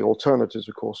 Now, the alternatives,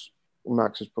 of course,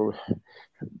 Max is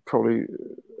probably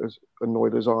as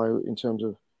annoyed as I in terms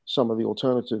of some of the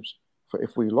alternatives for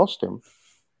if we lost him.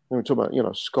 We're talking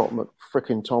about, Scott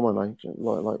McFrickin-Tominay,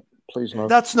 like please no.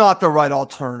 That's not the right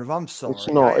alternative. I'm sorry. It's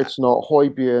not. It's not.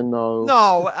 Højbjerg, no.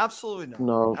 No, absolutely not.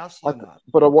 No. Absolutely not.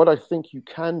 But what I think you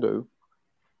can do,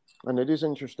 and it is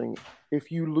interesting,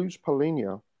 if you lose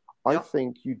Paulinho, I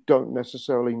think you don't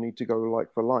necessarily need to go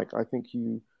like for like. I think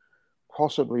you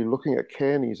possibly, looking at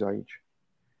Kearney's age,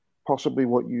 possibly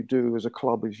what you do as a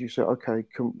club is you say, okay,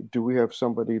 do we have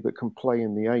somebody that can play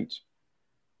in the 8?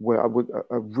 Where I would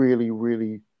a really,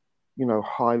 really,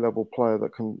 high-level player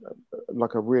that can,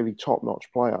 like a really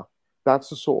top-notch player. That's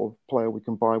the sort of player we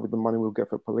can buy with the money we'll get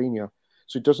for Paulinho.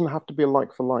 So it doesn't have to be a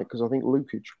like-for-like, because I think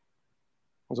Lukic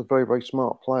was a very, very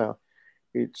smart player.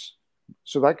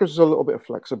 So that gives us a little bit of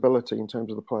flexibility in terms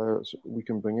of the players we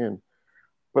can bring in.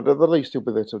 But at the least, he'll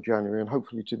be there till January and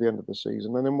hopefully to the end of the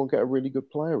season. And then we'll get a really good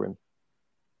player in.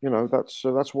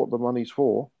 That's what the money's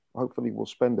for. Hopefully we'll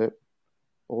spend it.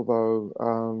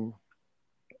 Although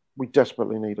we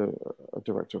desperately need a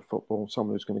director of football,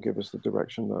 someone who's going to give us the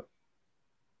direction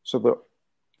so that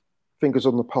fingers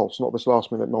on the pulse, not this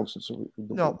last minute nonsense that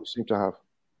we seem to have.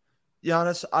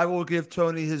 Giannis, I will give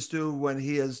Tony his due when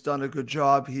he has done a good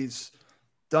job. He's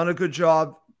done a good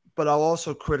job, but I'll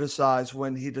also criticize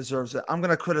when he deserves it. I'm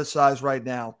going to criticize right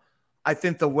now. I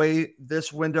think the way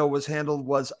this window was handled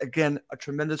was, again, a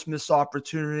tremendous missed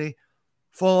opportunity.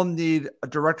 Fulham need a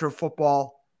director of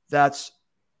football that's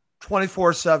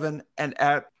 24/7 and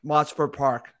at Motspur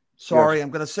Park. Sorry, yes.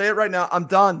 I'm going to say it right now. I'm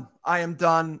done. I am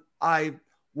done. I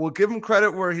will give him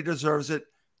credit where he deserves it.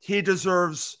 He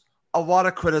deserves a lot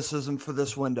of criticism for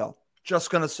this window. Just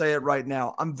going to say it right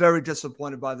now. I'm very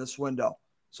disappointed by this window.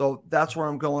 So that's where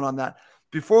I'm going on that.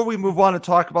 Before we move on and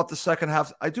talk about the second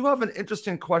half, I do have an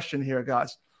interesting question here,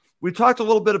 guys. We talked a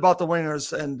little bit about the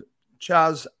wingers, and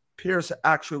Chaz Pierce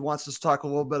actually wants us to talk a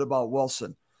little bit about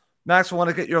Wilson. Max, I want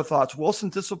to get your thoughts. Wilson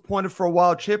disappointed for a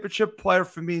while, championship player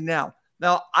for me now.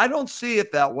 Now, I don't see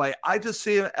it that way. I just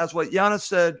see it as what Giannis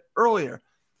said earlier.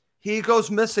 He goes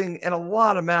missing in a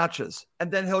lot of matches,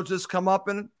 and then he'll just come up,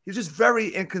 and he's just very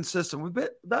inconsistent. Would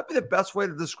that be the best way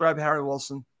to describe Harry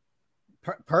Wilson?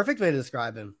 Perfect way to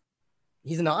describe him.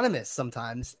 He's anonymous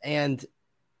sometimes, and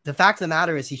the fact of the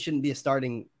matter is he shouldn't be a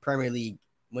starting Premier League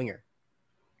winger.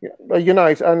 Yeah,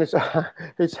 it's I'm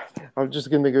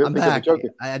just going to think of a joke.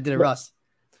 I did it, Russ.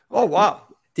 Oh, wow.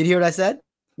 Did you hear what I said?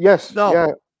 Yes. No. Yeah.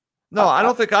 No, I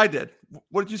don't think I did.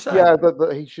 What did you say? Yeah,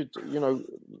 that he should,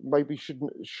 maybe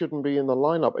shouldn't be in the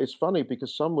lineup. It's funny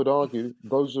because some would argue,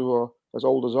 those who are as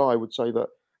old as I would say that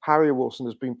Harry Wilson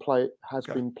has been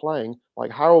playing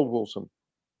like Harold Wilson,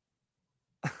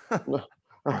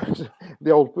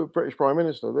 the old British Prime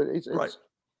Minister. It's right.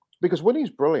 Because when he's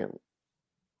brilliant,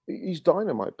 he's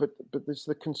dynamite. But there's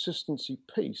the consistency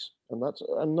piece, and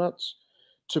that's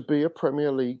to be a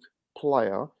Premier League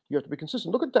player, you have to be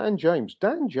consistent. Look at Dan James.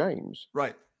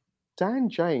 Right. Dan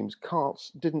James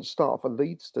didn't start for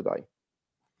Leeds today.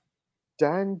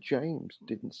 Dan James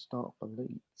didn't start for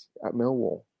Leeds at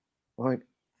Millwall. Like,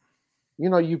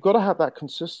 you've got to have that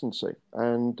consistency.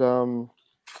 And,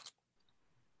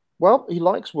 he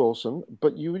likes Wilson,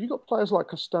 but you got players like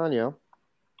Castagna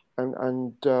and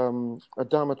Adama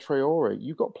Traore.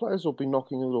 You've got players who'll be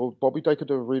knocking a little. Bobby Decker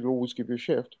will always give you a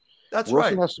shift. That's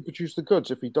Wilson right. has to produce the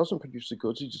goods. If he doesn't produce the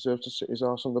goods, he deserves to sit his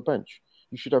ass on the bench.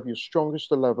 You should have your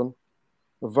strongest 11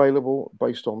 available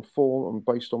based on form and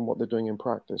based on what they're doing in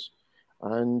practice.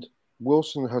 And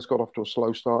Wilson has got off to a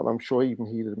slow start, and I'm sure even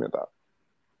he'd admit that.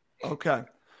 Okay.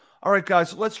 All right,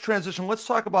 guys, let's transition. Let's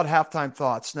talk about halftime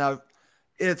thoughts. Now,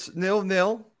 it's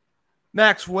 0-0.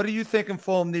 Max, what do you think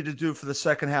Fulham need to do for the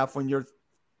second half when you're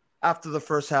after the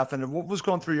first half? And what was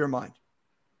going through your mind?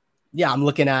 Yeah, I'm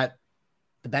looking at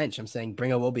the bench. I'm saying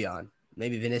bring Iwobi on,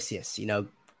 maybe Vinicius,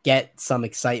 get some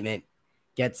excitement,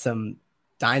 get some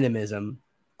dynamism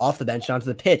off the bench onto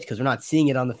the pitch because we're not seeing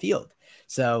it on the field.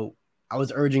 So I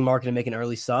was urging Mark to make an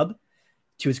early sub.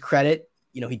 To his credit,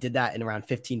 he did that in around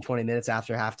 15, 20 minutes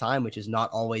after halftime, which is not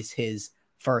always his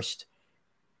first,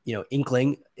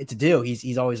 inkling to do.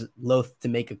 He's always loath to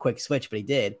make a quick switch, but he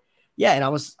did. Yeah, and I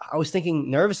was thinking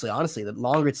nervously, honestly, the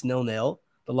longer it's 0-0,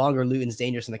 the longer Luton's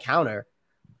dangerous in the counter.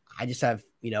 I just have,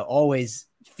 always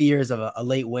fears of a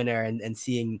late winner and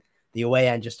seeing the away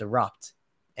end just erupt.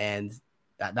 And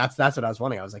that's what I was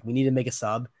wondering. I was like, we need to make a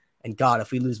sub. And God,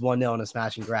 if we lose 1-0 on a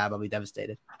smash and grab, I'll be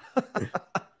devastated.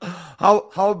 How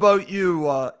about you,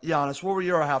 Giannis? What were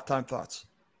your halftime thoughts?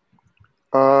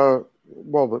 Well,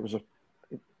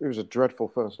 it was a dreadful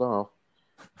first half,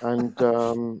 and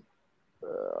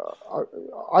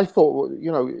I thought,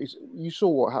 you saw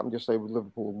what happened yesterday with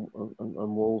Liverpool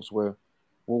and Wolves, where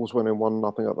Wolves went in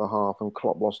 1-0 at the half, and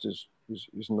Klopp lost his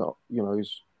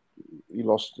he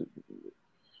lost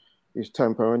his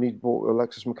temper, and he brought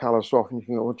Alexis McAllister off, and you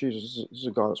think, oh Jesus, this is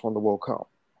a guy that's won the World Cup.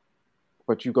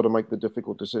 But you've got to make the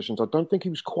difficult decisions. I don't think he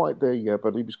was quite there yet,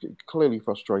 but he was clearly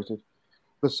frustrated.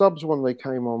 The subs, when they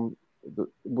came on,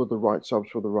 were the right subs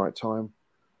for the right time.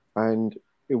 And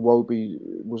Iwobi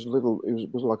was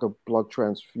it was like a blood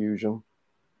transfusion.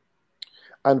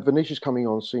 And Vinicius coming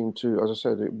on seemed to, as I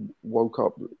said, it woke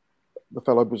up the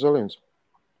fellow Brazilians,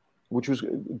 which was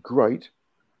great.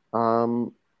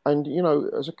 And,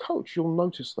 as a coach, you'll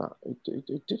notice that.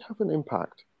 It did have an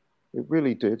impact. It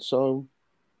really did. So,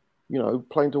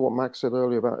 playing to what Max said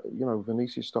earlier about,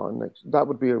 Vinicius starting next, that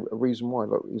would be a reason why.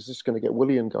 Look, is this going to get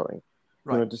Willian going?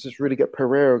 Right. Does this really get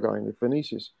Pereira going with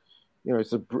Vinicius?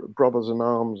 It's the brothers in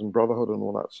arms and brotherhood and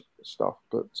all that stuff.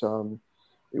 But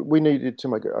we needed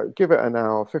to give it an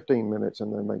hour, 15 minutes,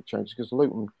 and then make changes, because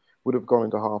Luton would have gone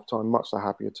into halftime much the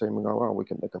happier team and go, well, we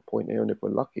can make a point here, and if we're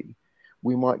lucky,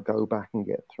 we might go back and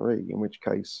get 3, in which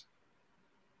case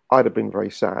I'd have been very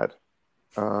sad.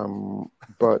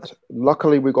 But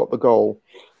luckily we got the goal,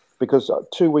 because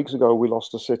 2 weeks ago we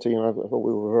lost to City, and I thought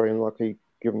we were very unlucky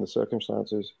given the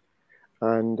circumstances.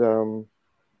 And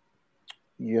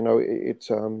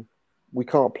we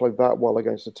can't play that well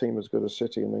against a team as good as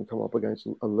City and then come up against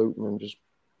a Luton and just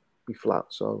be flat.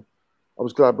 So I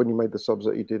was glad when you made the subs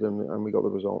that you did, and we got the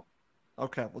result.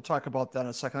 Okay, we'll talk about that in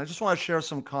a second. I just want to share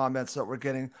some comments that we're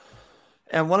getting.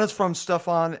 And one is from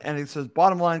Stefan, and he says,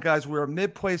 bottom line, guys, we were a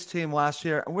mid-place team last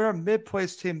year, and we're a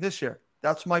mid-place team this year.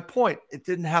 That's my point. It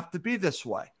didn't have to be this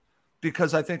way,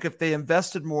 because I think if they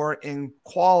invested more in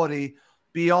quality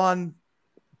beyond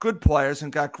good players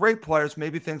and got great players,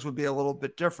 maybe things would be a little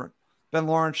bit different. Ben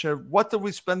Lawrence said, what did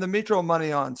we spend the Mitro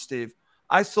money on, Steve?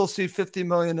 I still see $50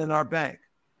 million in our bank.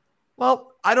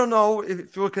 Well, I don't know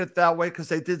if you look at it that way, because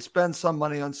they did spend some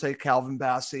money on, say, Calvin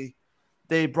Bassey.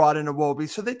 They brought in Iwobi,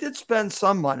 so they did spend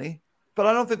some money, but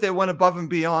I don't think they went above and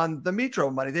beyond the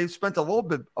Mitro money. They spent a little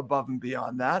bit above and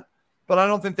beyond that, but I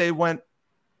don't think they went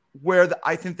where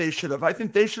I think they should have. I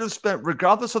think they should have spent,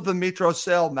 regardless of the Mitro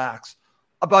sale, Max,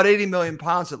 about 80 million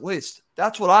pounds at least.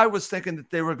 That's what I was thinking that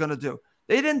they were going to do.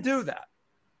 They didn't do that.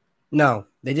 No,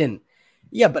 they didn't.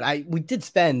 Yeah, but we did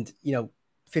spend,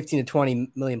 15 to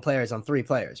 20 million players on 3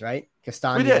 players, right?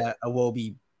 Castagna,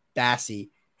 Iwobi, Bassey.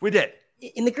 We did.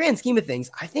 In the grand scheme of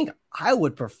things, I think I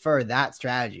would prefer that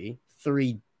strategy,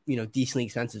 3, decently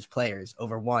expensive players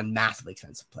over 1 massively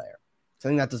expensive player. So I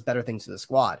think that does better things to the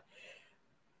squad.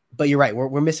 But you're right.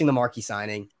 We're missing the marquee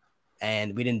signing,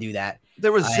 and we didn't do that.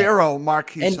 There was 0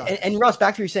 marquee signing. And Russ,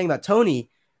 back to what you're saying about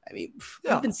Tony,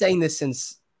 we've been saying this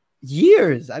since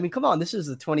years. Come on. This is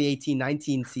the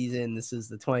 2018-19 season. This is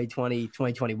the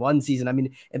 2020-2021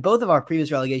 season. In both of our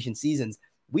previous relegation seasons,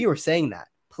 we were saying that,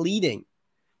 pleading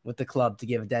with the club to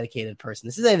give a dedicated person.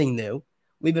 This is anything new.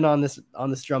 We've been on this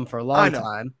drum for a long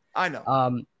time. I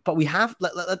know. But we have,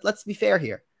 let's be fair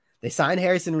here. They signed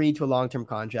Harrison Reed to a long-term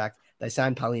contract. They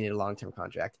signed Paulini to a long-term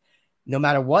contract. No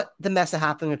matter what the mess that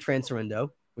happened in the transfer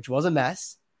window, which was a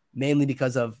mess, mainly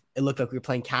because of it looked like we were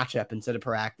playing catch-up instead of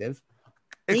proactive.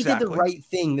 Exactly. They did the right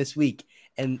thing this week.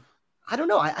 And I don't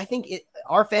know. I think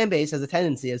our fan base has a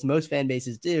tendency, as most fan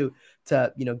bases do,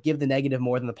 to give the negative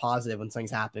more than the positive when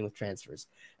something's happening with transfers.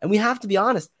 And we have to be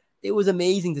honest. It was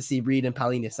amazing to see Reed and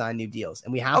Paulina sign new deals,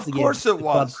 and we have to give the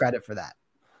club credit for that.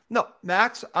 No,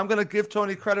 Max, I'm going to give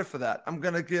Tony credit for that. I'm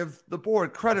going to give the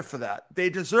board credit for that. They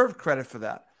deserve credit for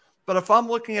that. But if I'm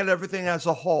looking at everything as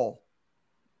a whole,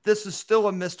 this is still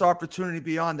a missed opportunity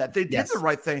beyond that. They did the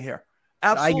right thing here.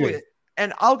 Absolutely.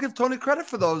 And I'll give Tony credit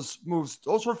for those moves.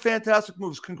 Those were fantastic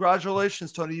moves.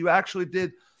 Congratulations, Tony. You actually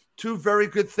did two very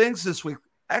good things this week.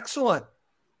 Excellent.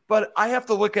 But I have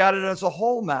to look at it as a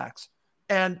whole, Max.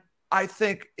 And I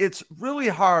think it's really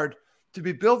hard to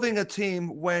be building a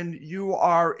team when you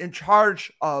are in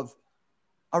charge of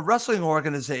a wrestling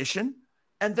organization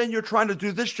and then you're trying to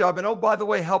do this job. And, oh, by the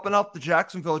way, helping out the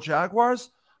Jacksonville Jaguars.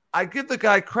 I give the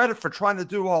guy credit for trying to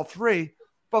do all three,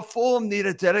 but Fulham need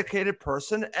a dedicated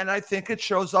person, and I think it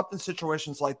shows up in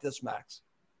situations like this, Max.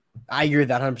 I agree with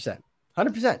that 100%.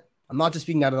 100%. I'm not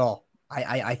disputing that at all.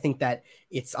 I think that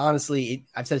it's honestly,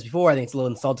 I've said this before, I think it's a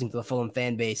little insulting to the Fulham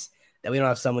fan base that we don't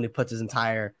have someone who puts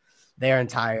their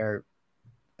entire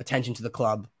attention to the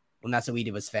club when that's what we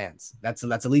do as fans. That's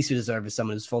the least we deserve as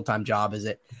someone whose full-time job is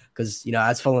it. Because,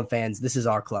 as Fulham fans, this is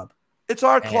our club. It's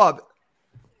our club.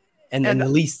 And the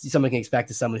least someone can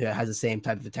expect is someone who has the same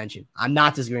type of attention. I'm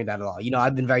not disagreeing with that at all.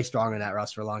 I've been very strong on that,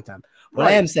 Russ, for a long time. What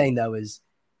I am saying, though, is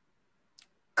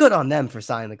good on them for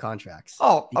signing the contracts.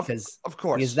 Oh, because, of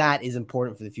course. Because that is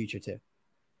important for the future, too.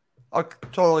 I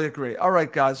totally agree. All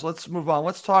right, guys, let's move on.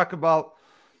 Let's talk about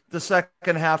the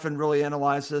second half and really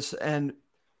analyze this. And,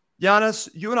 Giannis,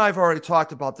 you and I have already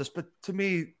talked about this, but to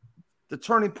me, the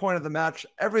turning point of the match,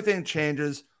 everything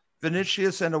changes.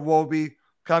 Vinicius and Iwobi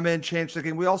come in, change the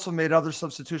game. We also made other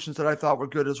substitutions that I thought were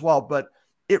good as well, but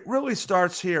it really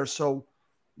starts here. So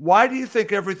why do you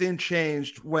think everything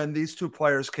changed when these two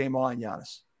players came on,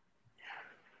 Giannis?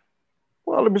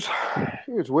 Well, it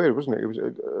was weird, wasn't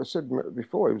it? I said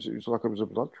before, it was like it was a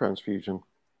blood transfusion.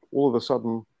 All of a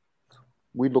sudden,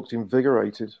 we looked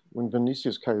invigorated when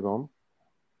Vinicius came on,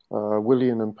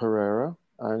 Willian and Pereira,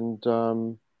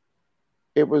 and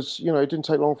it was, it didn't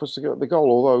take long for us to get the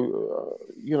goal. Although,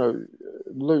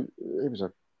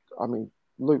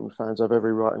 Luton fans have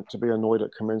every right to be annoyed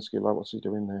at Kaminsky. Like, what's he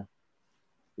doing there?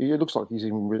 It looks like he's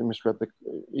even misread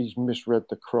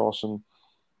the cross.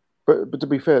 But to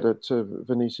be fair to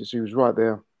Vinicius, he was right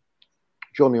there,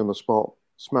 Johnny on the spot,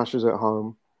 smashes it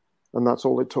home, and that's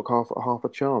all it took, half a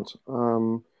chance.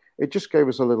 It just gave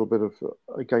us a little bit of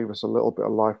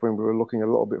life when we were looking a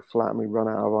little bit flat and we ran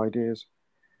out of ideas.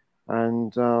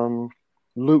 And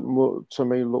Luton, to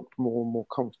me, looked more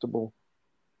comfortable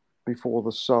before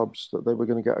the subs, that they were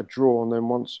going to get a draw. And then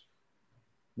once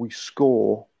we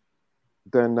score,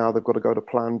 then now they've got to go to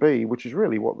plan B, which is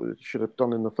really what they should have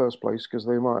done in the first place, because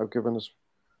they might have given us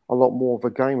a lot more of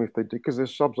a game if they did, because their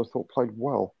subs, I thought, played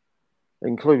well,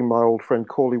 including my old friend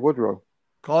Cauley Woodrow.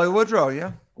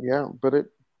 Yeah. Yeah, but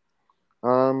it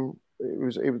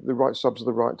was the right subs at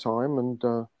the right time,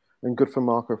 and good for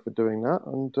Marco for doing that.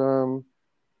 And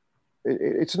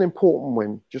it's an important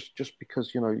win, just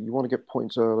because you want to get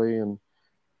points early, and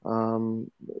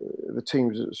the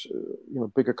teams,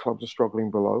 bigger clubs are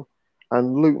struggling below,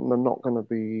 and Luton are not going to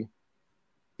be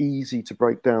easy to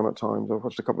break down at times. I've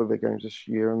watched a couple of their games this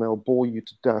year, and they'll bore you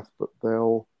to death, but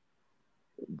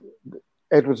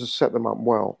Edwards has set them up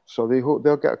well, so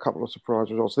they'll get a couple of surprise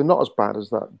results. They're not as bad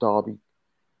as that Derby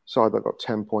side that got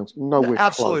 10 points. Nowhere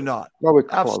absolutely close. not. Nowhere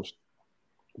close.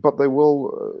 But they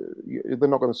will. They're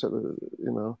not going to set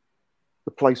the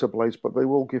place ablaze, but they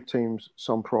will give teams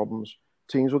some problems.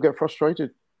 Teams will get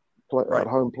frustrated at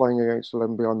home playing against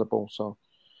 11 behind the ball. So,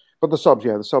 but the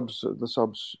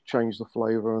subs changed the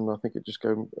flavour, and I think it just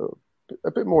gave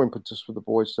a bit more impetus for the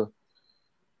boys to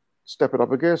step it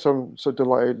up again. So I'm so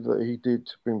delighted that he did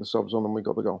bring the subs on and we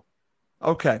got the goal.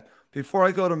 Okay. Before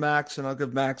I go to Max, and I'll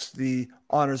give Max the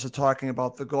honors of talking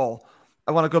about the goal,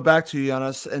 I want to go back to you,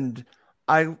 Giannis, and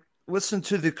I listened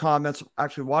to the comments,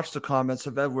 actually watched the comments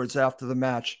of Edwards after the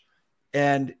match,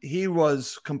 and he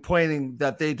was complaining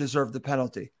that they deserved the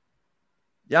penalty.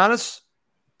 Giannis,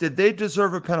 did they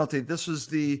deserve a penalty? This was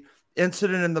the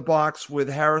incident in the box with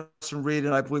Harrison Reed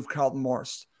and I believe Carlton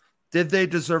Morris. Did they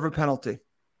deserve a penalty?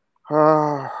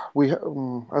 I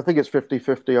think it's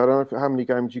 50-50. I don't know how many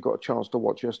games you got a chance to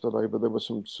watch yesterday, but there were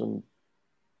some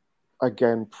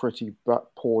again, pretty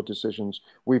poor decisions.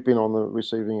 We've been on the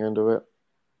receiving end of it.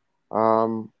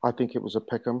 I think it was a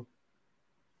pick'em.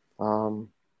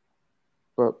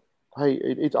 But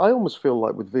hey, I almost feel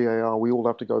like with VAR, we all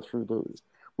have to go through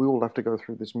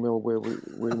this mill where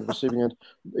we're in the receiving end.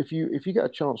 If you get a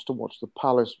chance to watch the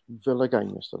Palace Villa game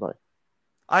yesterday,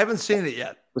 I haven't seen it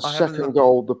yet. The second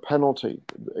goal, the penalty.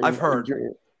 I've heard.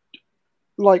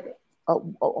 Like,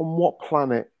 on what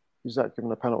planet is that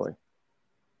given a penalty?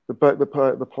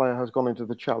 The player has gone into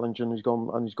the challenge and he's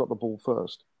got the ball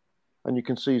first, and you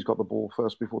can see he's got the ball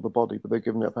first before the body, but they're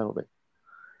giving it a penalty.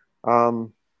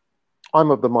 I'm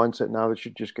of the mindset now they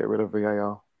should just get rid of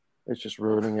VAR. It's just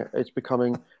ruining it. It's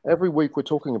becoming, every week we're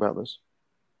talking about this,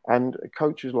 and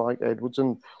coaches like Edwards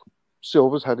and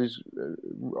Silva's had his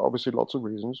obviously lots of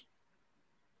reasons.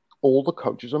 All the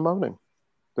coaches are moaning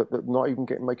that they're not even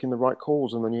making the right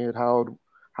calls, and then you had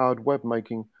Howard Webb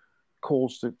making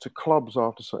calls to clubs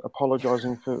after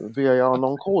apologising for VAR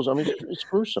non-calls. I mean, it's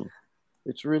gruesome.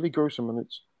 It's really gruesome, and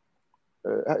it's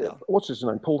what's his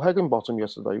name? Paul Higginbottom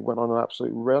yesterday went on an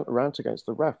absolute rant against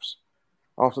the refs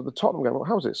after the Tottenham game. Well,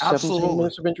 how was it? 17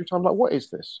 minutes of injury time? Like, what is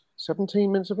this?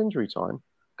 17 minutes of injury time?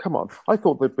 Come on! I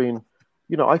thought there'd been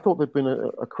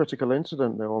a critical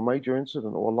incident there, or a major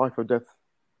incident, or a life or death,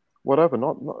 whatever.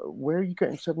 Not where are you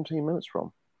getting 17 minutes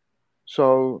from?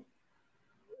 So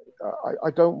I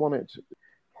don't want it.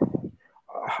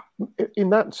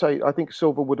 In that say, I think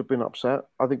Silva would have been upset.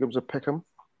 I think it was a pick'em.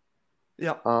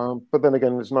 Yeah. But then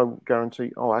again, there's no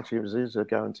guarantee. Oh, actually, it is a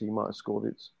guarantee he might have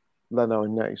scored. It's Leno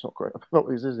and net. He's not great.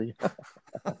 Not his, is he?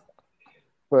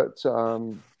 But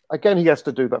again, he has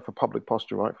to do that for public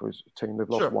posture, right? For his team, they've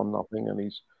lost 1-0, and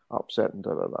he's upset and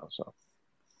da da da. So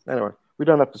anyway, we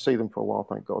don't have to see them for a while,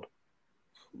 thank God.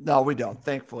 No, we don't.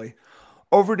 Thankfully.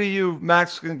 Over to you,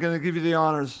 Max. I'm going to give you the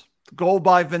honors. Goal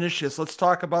by Vinicius. Let's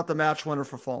talk about the match winner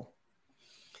for Fulham.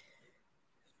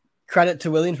 Credit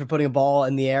to Willian for putting a ball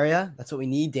in the area. That's what we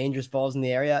need. Dangerous balls in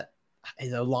the area.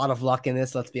 There's a lot of luck in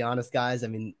this. Let's be honest, guys. I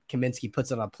mean, Kaminsky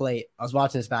puts it on a plate. I was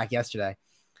watching this back yesterday,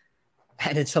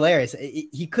 and it's hilarious.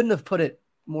 He couldn't have put it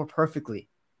more perfectly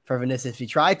for Vinicius if he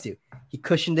tried to. He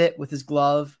cushioned it with his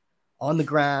glove on the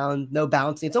ground, no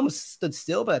bouncing. It's almost stood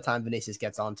still by the time Vinicius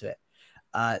gets onto it.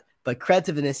 But credit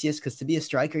to Vinicius, because to be a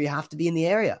striker, you have to be in the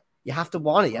area. You have to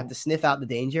want it. You have to sniff out the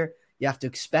danger. You have to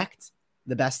expect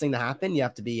the best thing to happen. You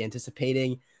have to be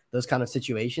anticipating those kind of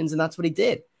situations, and that's what he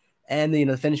did. And,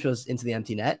 the finish was into the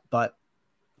empty net, but,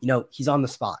 he's on the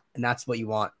spot, and that's what you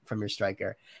want from your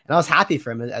striker. And I was happy for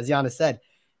him. As Giannis said,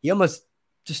 he almost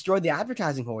destroyed the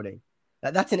advertising hoarding.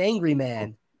 That's an angry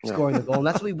man scoring the goal, and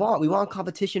that's what we want. We want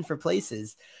competition for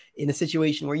places in a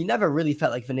situation where you never really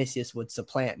felt like Vinicius would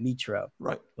supplant Mitro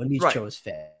when Mitro was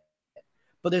fit.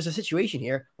 But there's a situation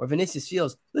here where Vinicius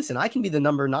feels, listen, I can be the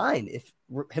number 9 if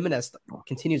Jimenez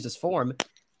continues this form.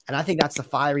 And I think that's the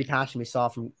fiery passion we saw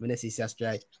from Vinicius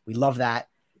yesterday. We love that.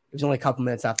 It was only a couple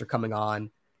minutes after coming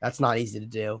on. That's not easy to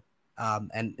do.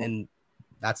 And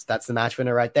that's the match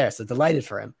winner right there. So delighted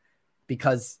for him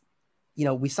because,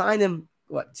 we signed him,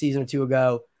 season or 2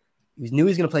 ago. We knew he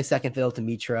was going to play second fiddle to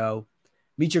Mitro.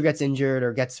 Mitro gets injured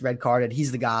or gets red carded.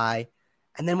 He's the guy.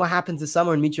 And then what happens this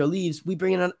summer when Mitro leaves, we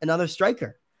bring in another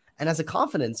striker. And as a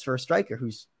confidence for a striker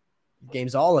whose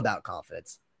game's all about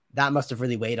confidence, that must have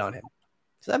really weighed on him.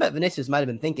 So I bet Vinicius might have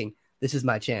been thinking, this is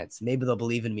my chance. Maybe they'll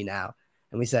believe in me now.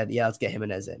 And we said, yeah, let's get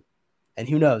Jimenez in. And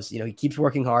who knows? He keeps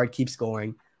working hard, keeps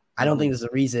scoring. I don't think there's a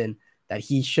reason that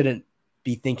he shouldn't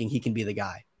be thinking he can be the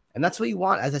guy. And that's what you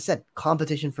want. As I said,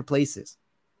 competition for places.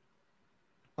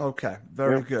 Okay,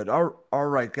 very good. All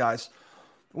right, guys.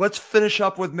 Let's finish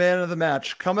up with man of the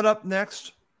match. Coming up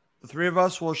next, the three of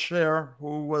us will share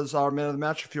who was our man of the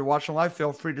match. If you're watching live,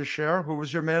 feel free to share who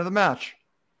was your man of the match.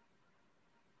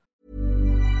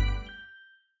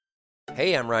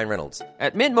 Hey, I'm Ryan Reynolds.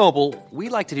 At Mint Mobile, we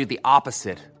like to do the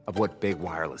opposite of what Big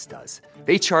Wireless does.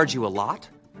 They charge you a lot,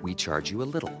 we charge you a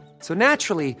little. So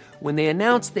naturally, when they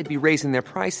announced they'd be raising their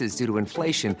prices due to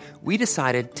inflation, we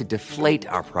decided to deflate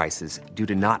our prices due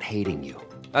to not hating you.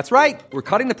 That's right. We're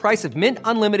cutting the price of Mint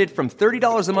Unlimited from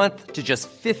 $30 a month to just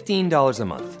 $15 a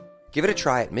month. Give it a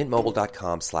try at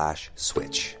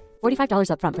mintmobile.com/switch.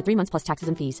 $45 up front for 3 months plus taxes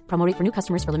and fees. Promo rate for new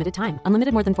customers for limited time.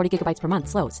 Unlimited more than 40 gigabytes per month.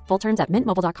 Slows full terms at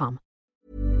mintmobile.com.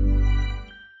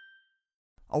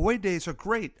 Away days are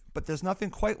great, but there's nothing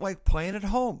quite like playing at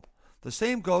home. The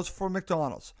same goes for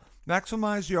McDonald's.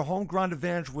 Maximize your home ground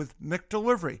advantage with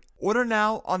McDelivery. Order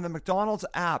now on the McDonald's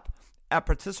app. At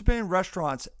participating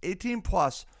restaurants, 18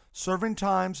 plus, serving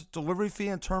times, delivery fee,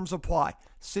 and terms apply.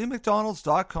 See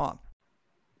McDonald's.com.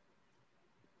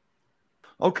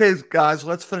 Okay, guys,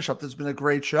 let's finish up. This has been a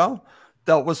great show.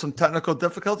 Dealt with some technical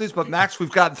difficulties, but Max,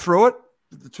 we've gotten through it.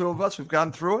 The two of us, we've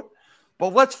gotten through it.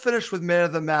 But let's finish with man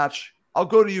of the match. I'll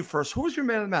go to you first. Who was your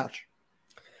man of the match?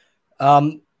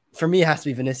 For me, it has to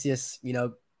be Vinicius.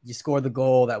 You score the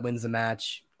goal that wins the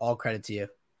match. All credit to you.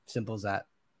 Simple as that.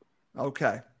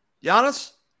 Okay.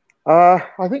 Giannis?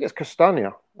 I think it's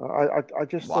Castagna. I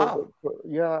just Wow. thought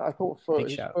that, I thought for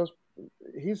Big shout.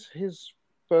 his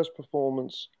first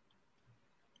performance,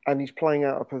 and he's playing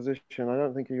out of position. I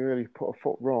don't think he really put a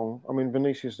foot wrong. I mean,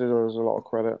 Vinicius deserves a lot of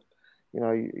credit.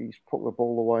 He's put the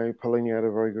ball away. Polini had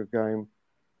a very good game,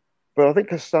 but I think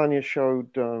Castagna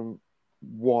showed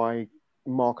why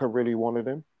Marco really wanted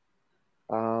him.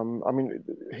 I mean,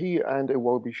 he and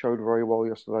Iwobi showed very well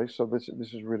yesterday, so this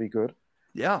is really good.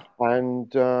 Yeah.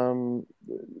 And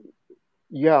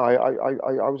yeah,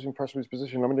 I was impressed with his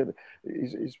position. I mean,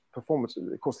 his performance.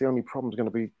 Of course, the only problem is going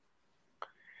to be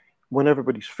when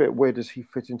everybody's fit. Where does he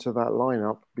fit into that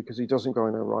lineup? Because he doesn't go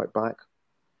in at right back,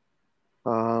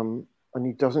 and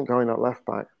he doesn't go in at left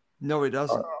back. No, he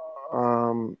doesn't.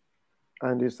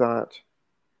 And is that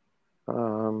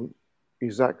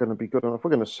going to be good enough?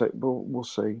 We're going to see. We'll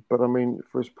see. But I mean,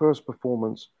 for his first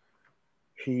performance,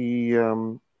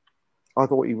 I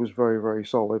thought he was very, very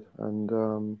solid.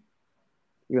 And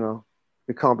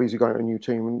it can't be easy going to a new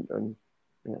team and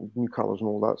new colours and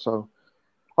all that. So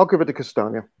I'll give it to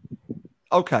Castagna.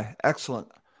 Okay, excellent.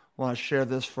 I want to share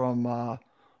this from our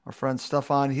friend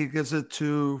Stefan. He gives it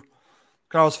to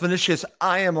Carlos Vinicius.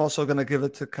 I am also going to give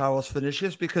it to Carlos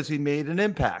Vinicius because he made an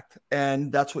impact. And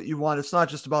that's what you want. It's not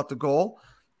just about the goal.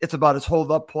 It's about his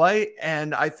hold-up play.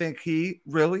 And I think he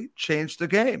really changed the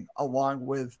game along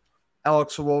with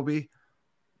Alex Iwobi.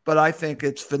 But I think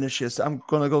it's Vinicius. I'm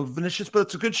going to go Vinicius. But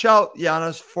it's a good shout,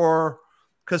 Giannis, for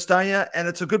Castagna. And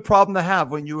it's a good problem to have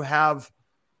when you have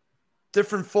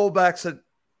different fullbacks that,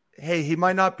 hey, he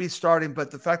might not be starting,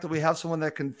 but the fact that we have someone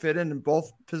that can fit in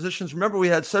both positions. Remember, we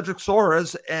had Cedric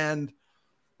Soares and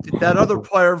that other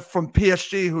player from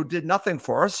PSG who did nothing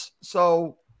for us.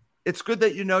 So it's good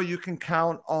that you can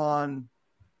count on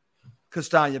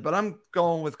Castagna, but I'm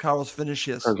going with Carlos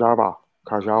Vinicius. Kazawa,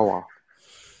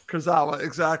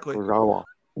 exactly. Kazawa.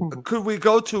 Could we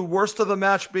go to worst of the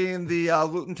match being the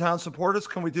Luton Town supporters?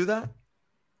 Can we do that?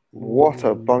 What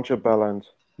a bunch of bellends.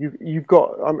 You've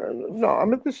got.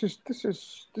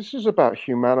 This is about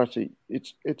humanity.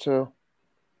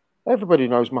 Everybody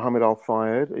knows Mohammed Al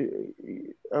Fayed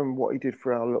and what he did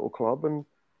for our little club, and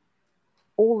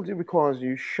all it requires is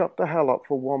you shut the hell up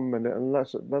for 1 minute and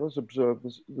let us observe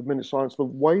the minute silence. The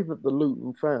way that the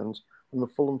Luton fans and the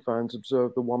Fulham fans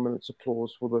observe the 1 minute's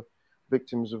applause for the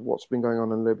victims of what's been going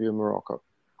on in Libya and Morocco.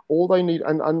 All they need,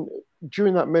 and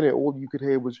during that minute, all you could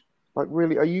hear was like,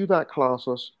 "Really, are you that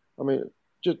classless?" I mean,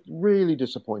 just really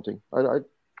disappointing.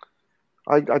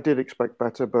 I did expect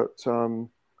better, but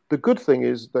the good thing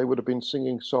is they would have been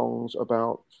singing songs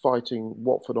about fighting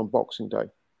Watford on Boxing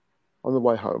Day on the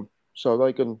way home, so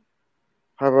they can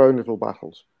have their own little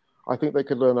battles. I think they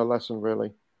could learn a lesson,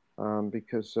 really,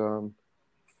 because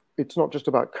it's not just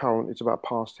about current, it's about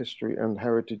past history and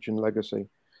heritage and legacy.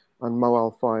 And Mo Al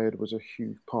Fayed was a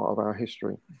huge part of our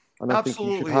history. And I think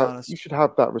you should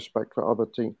have that respect for other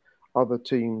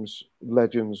teams,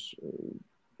 legends,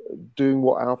 doing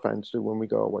what our fans do when we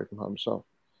go away from home. So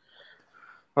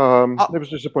it was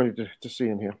disappointing to see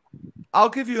him here. I'll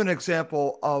give you an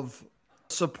example of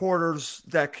supporters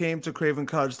that came to Craven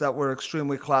Cottage that were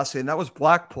extremely classy, and that was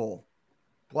Blackpool.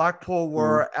 Blackpool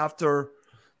were, after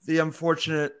the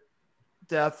unfortunate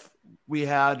death we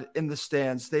had in the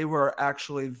stands, they were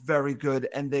actually very good,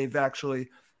 and they've actually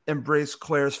embraced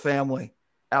Claire's family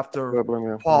after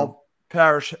Paul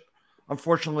Parrish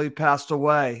unfortunately passed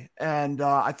away. And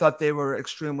I thought they were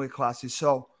extremely classy.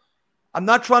 So I'm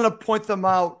not trying to point them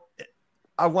out.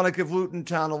 I want to give Luton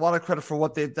Town a lot of credit for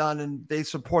what they've done, and they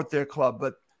support their club.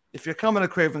 But if you're coming to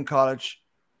Craven Cottage,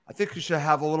 I think you should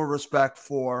have a little respect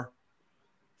for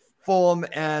Fulham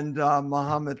and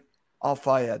Mohammed Al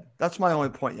Fayed. That's my only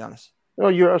point, Giannis. No,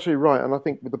 you're absolutely right. And I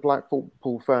think with the Blackpool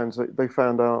fans, they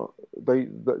found out,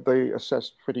 they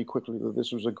assessed pretty quickly that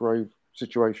this was a grave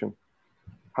situation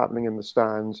happening in the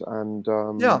stands. And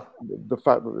the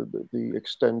fact that the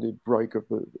extended break of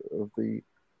the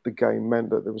game meant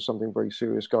that there was something very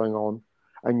serious going on.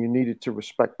 And you needed to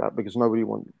respect that because nobody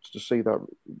wants to see that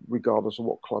regardless of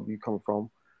what club you come from.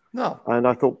 No. And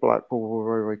I thought Blackpool were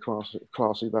very, very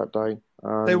classy that day.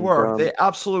 And, they were. They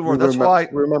absolutely were. That's why I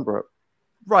remember it.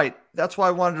 Right. That's why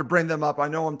I wanted to bring them up. I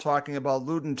know I'm talking about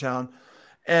Luton Town.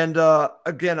 And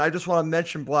again, I just want to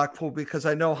mention Blackpool because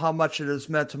I know how much it has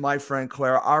meant to my friend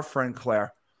Claire, our friend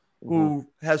Claire, who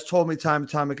has told me time and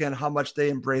time again how much they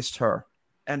embraced her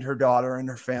and her daughter and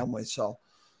her family. So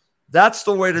that's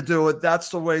the way to do it. That's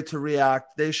the way to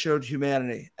react. They showed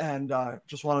humanity. And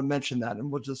just want to mention that.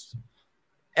 And we'll just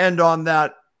end on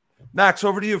that. Max,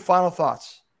 over to you. Final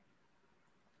thoughts.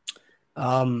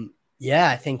 Yeah,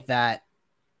 I think that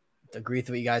agree with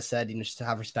what you guys said. You just to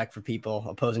have respect for people,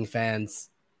 opposing fans.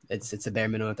 it's a bare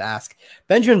minimum to ask.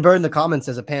 Benjamin Bird in the comments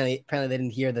says apparently they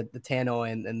didn't hear the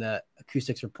tannoy and the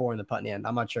acoustics were poor in the Putney end.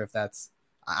 I'm not sure if that's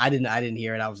I didn't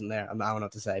hear it. I wasn't there. I don't know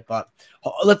what to say, but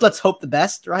let's hope the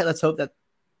best, right? Let's hope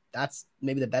that's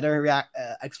maybe the better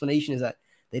explanation is that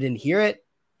they didn't hear it.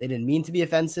 They didn't mean to be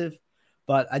offensive.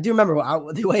 But I do remember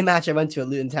the away match I went to at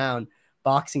Luton Town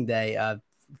Boxing Day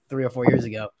 3 or 4 years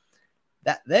ago.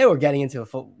 That they were getting into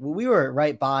we were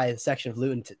right by a section of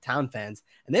Luton Town fans,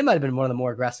 and they might have been one of the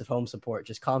more aggressive home support,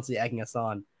 just constantly egging us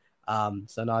on.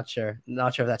 So not sure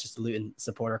if that's just a Luton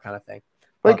supporter kind of thing.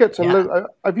 They get to Luton.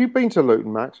 Have you been to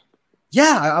Luton, Max?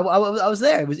 Yeah, I was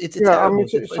there. It's terrible. I mean,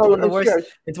 it's one of the worst.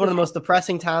 It's one of the most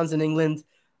depressing towns in England.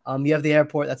 You have the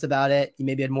airport. That's about it. You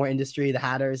maybe had more industry. The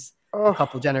Hatters a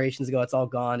couple generations ago. It's all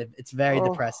gone. It's very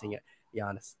depressing. To be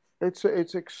honest. It's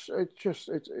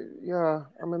yeah.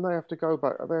 I mean, they have to go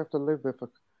back. They have to live there for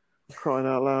crying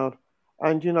out loud.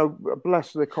 And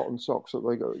bless their cotton socks that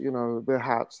they got. Their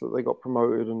hats that they got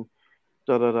promoted and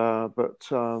da da da. But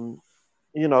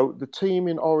the team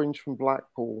in orange from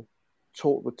Blackpool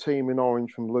taught the team in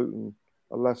orange from Luton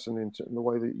a lesson in the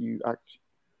way that you act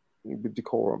with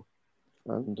decorum.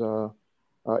 And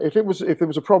if there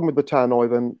was a problem with the tannoy,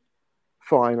 then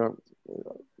fine.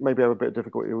 Maybe I have a bit of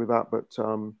difficulty with that, but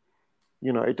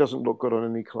it doesn't look good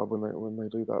on any club when they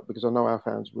do that, because I know our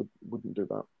fans wouldn't do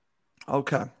that.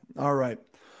 Okay. All right.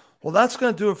 Well, that's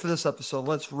going to do it for this episode.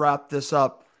 Let's wrap this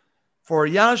up. For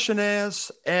Giannis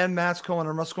Shanez and Max Cohen,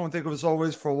 I'm just going to thank you as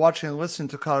always for watching and listening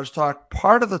to Cottage Talk,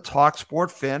 part of the Talk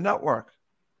Sport Fan Network.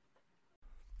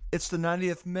 It's the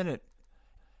 90th minute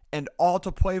and all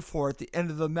to play for at the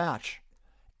end of the match.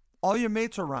 All your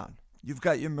mates are around. You've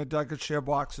got your McNugget share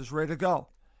boxes ready to go.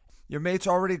 Your mates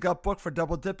already got booked for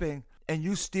double dipping, and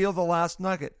you steal the last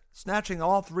nugget, snatching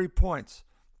all 3 points.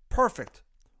 Perfect.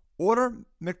 Order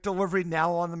McDelivery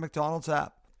now on the McDonald's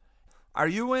app. Are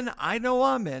you in? I know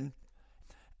I'm in.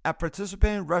 At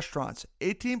participating restaurants,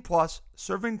 18 plus,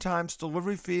 serving times,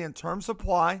 delivery fee, and terms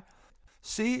apply.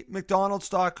 See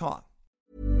McDonald's.com.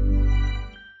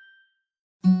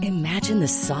 Imagine the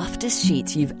softest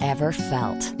sheets you've ever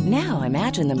felt. Now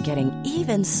imagine them getting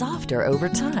even softer over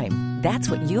time.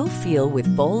 That's what you'll feel with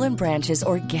Boll & Branch's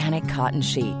organic cotton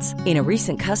sheets. In a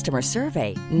recent customer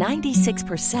survey,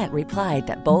 96% replied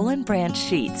that Boll & Branch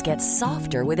sheets get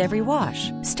softer with every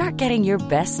wash. Start getting your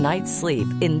best night's sleep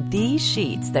in these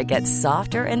sheets that get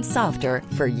softer and softer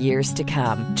for years to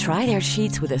come. Try their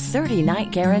sheets with a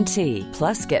 30-night guarantee.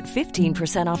 Plus, get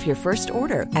 15% off your first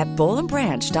order at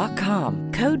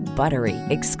bollandbranch.com. Code BUTTERY.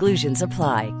 Exclusions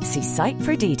apply. See site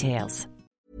for details.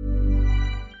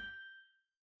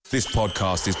 This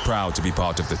podcast is proud to be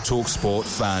part of the TalkSport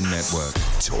Fan Network.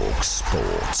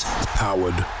 TalkSport.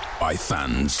 Powered by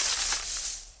fans.